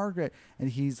Melissa or Margaret." And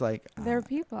he's like, they're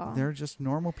people. They're just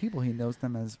normal people. He knows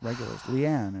them as regulars.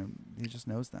 Leanne, and he just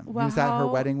knows them. Well, he was at her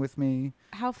wedding with me.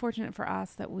 How fortunate for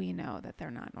us that we know that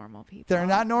they're not normal people. They're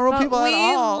not normal people at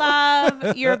all. We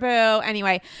love your boo.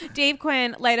 Anyway, Dave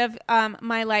Quinn, light of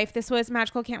my life. This was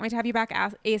magical. Can't wait to have you back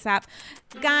ASAP.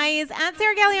 Guys, at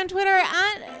Sarah Galley on Twitter,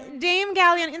 at Dame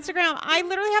Galley on Instagram. I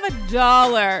literally have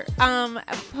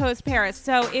 $1 post Paris.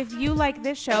 So if you like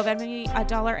this show, then me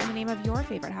 $1 in the name of your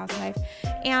favorite housewife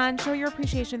and show your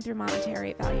appreciation through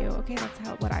monetary value. Okay,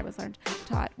 that's what I was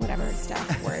taught, whatever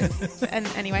stuff, words. And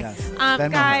anyway, yes.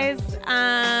 Guys,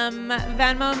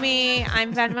 Venmo me.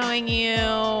 I'm Venmoing you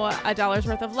 $1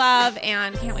 worth of love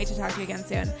and can't wait to talk to you again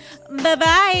soon.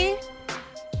 Bye-bye.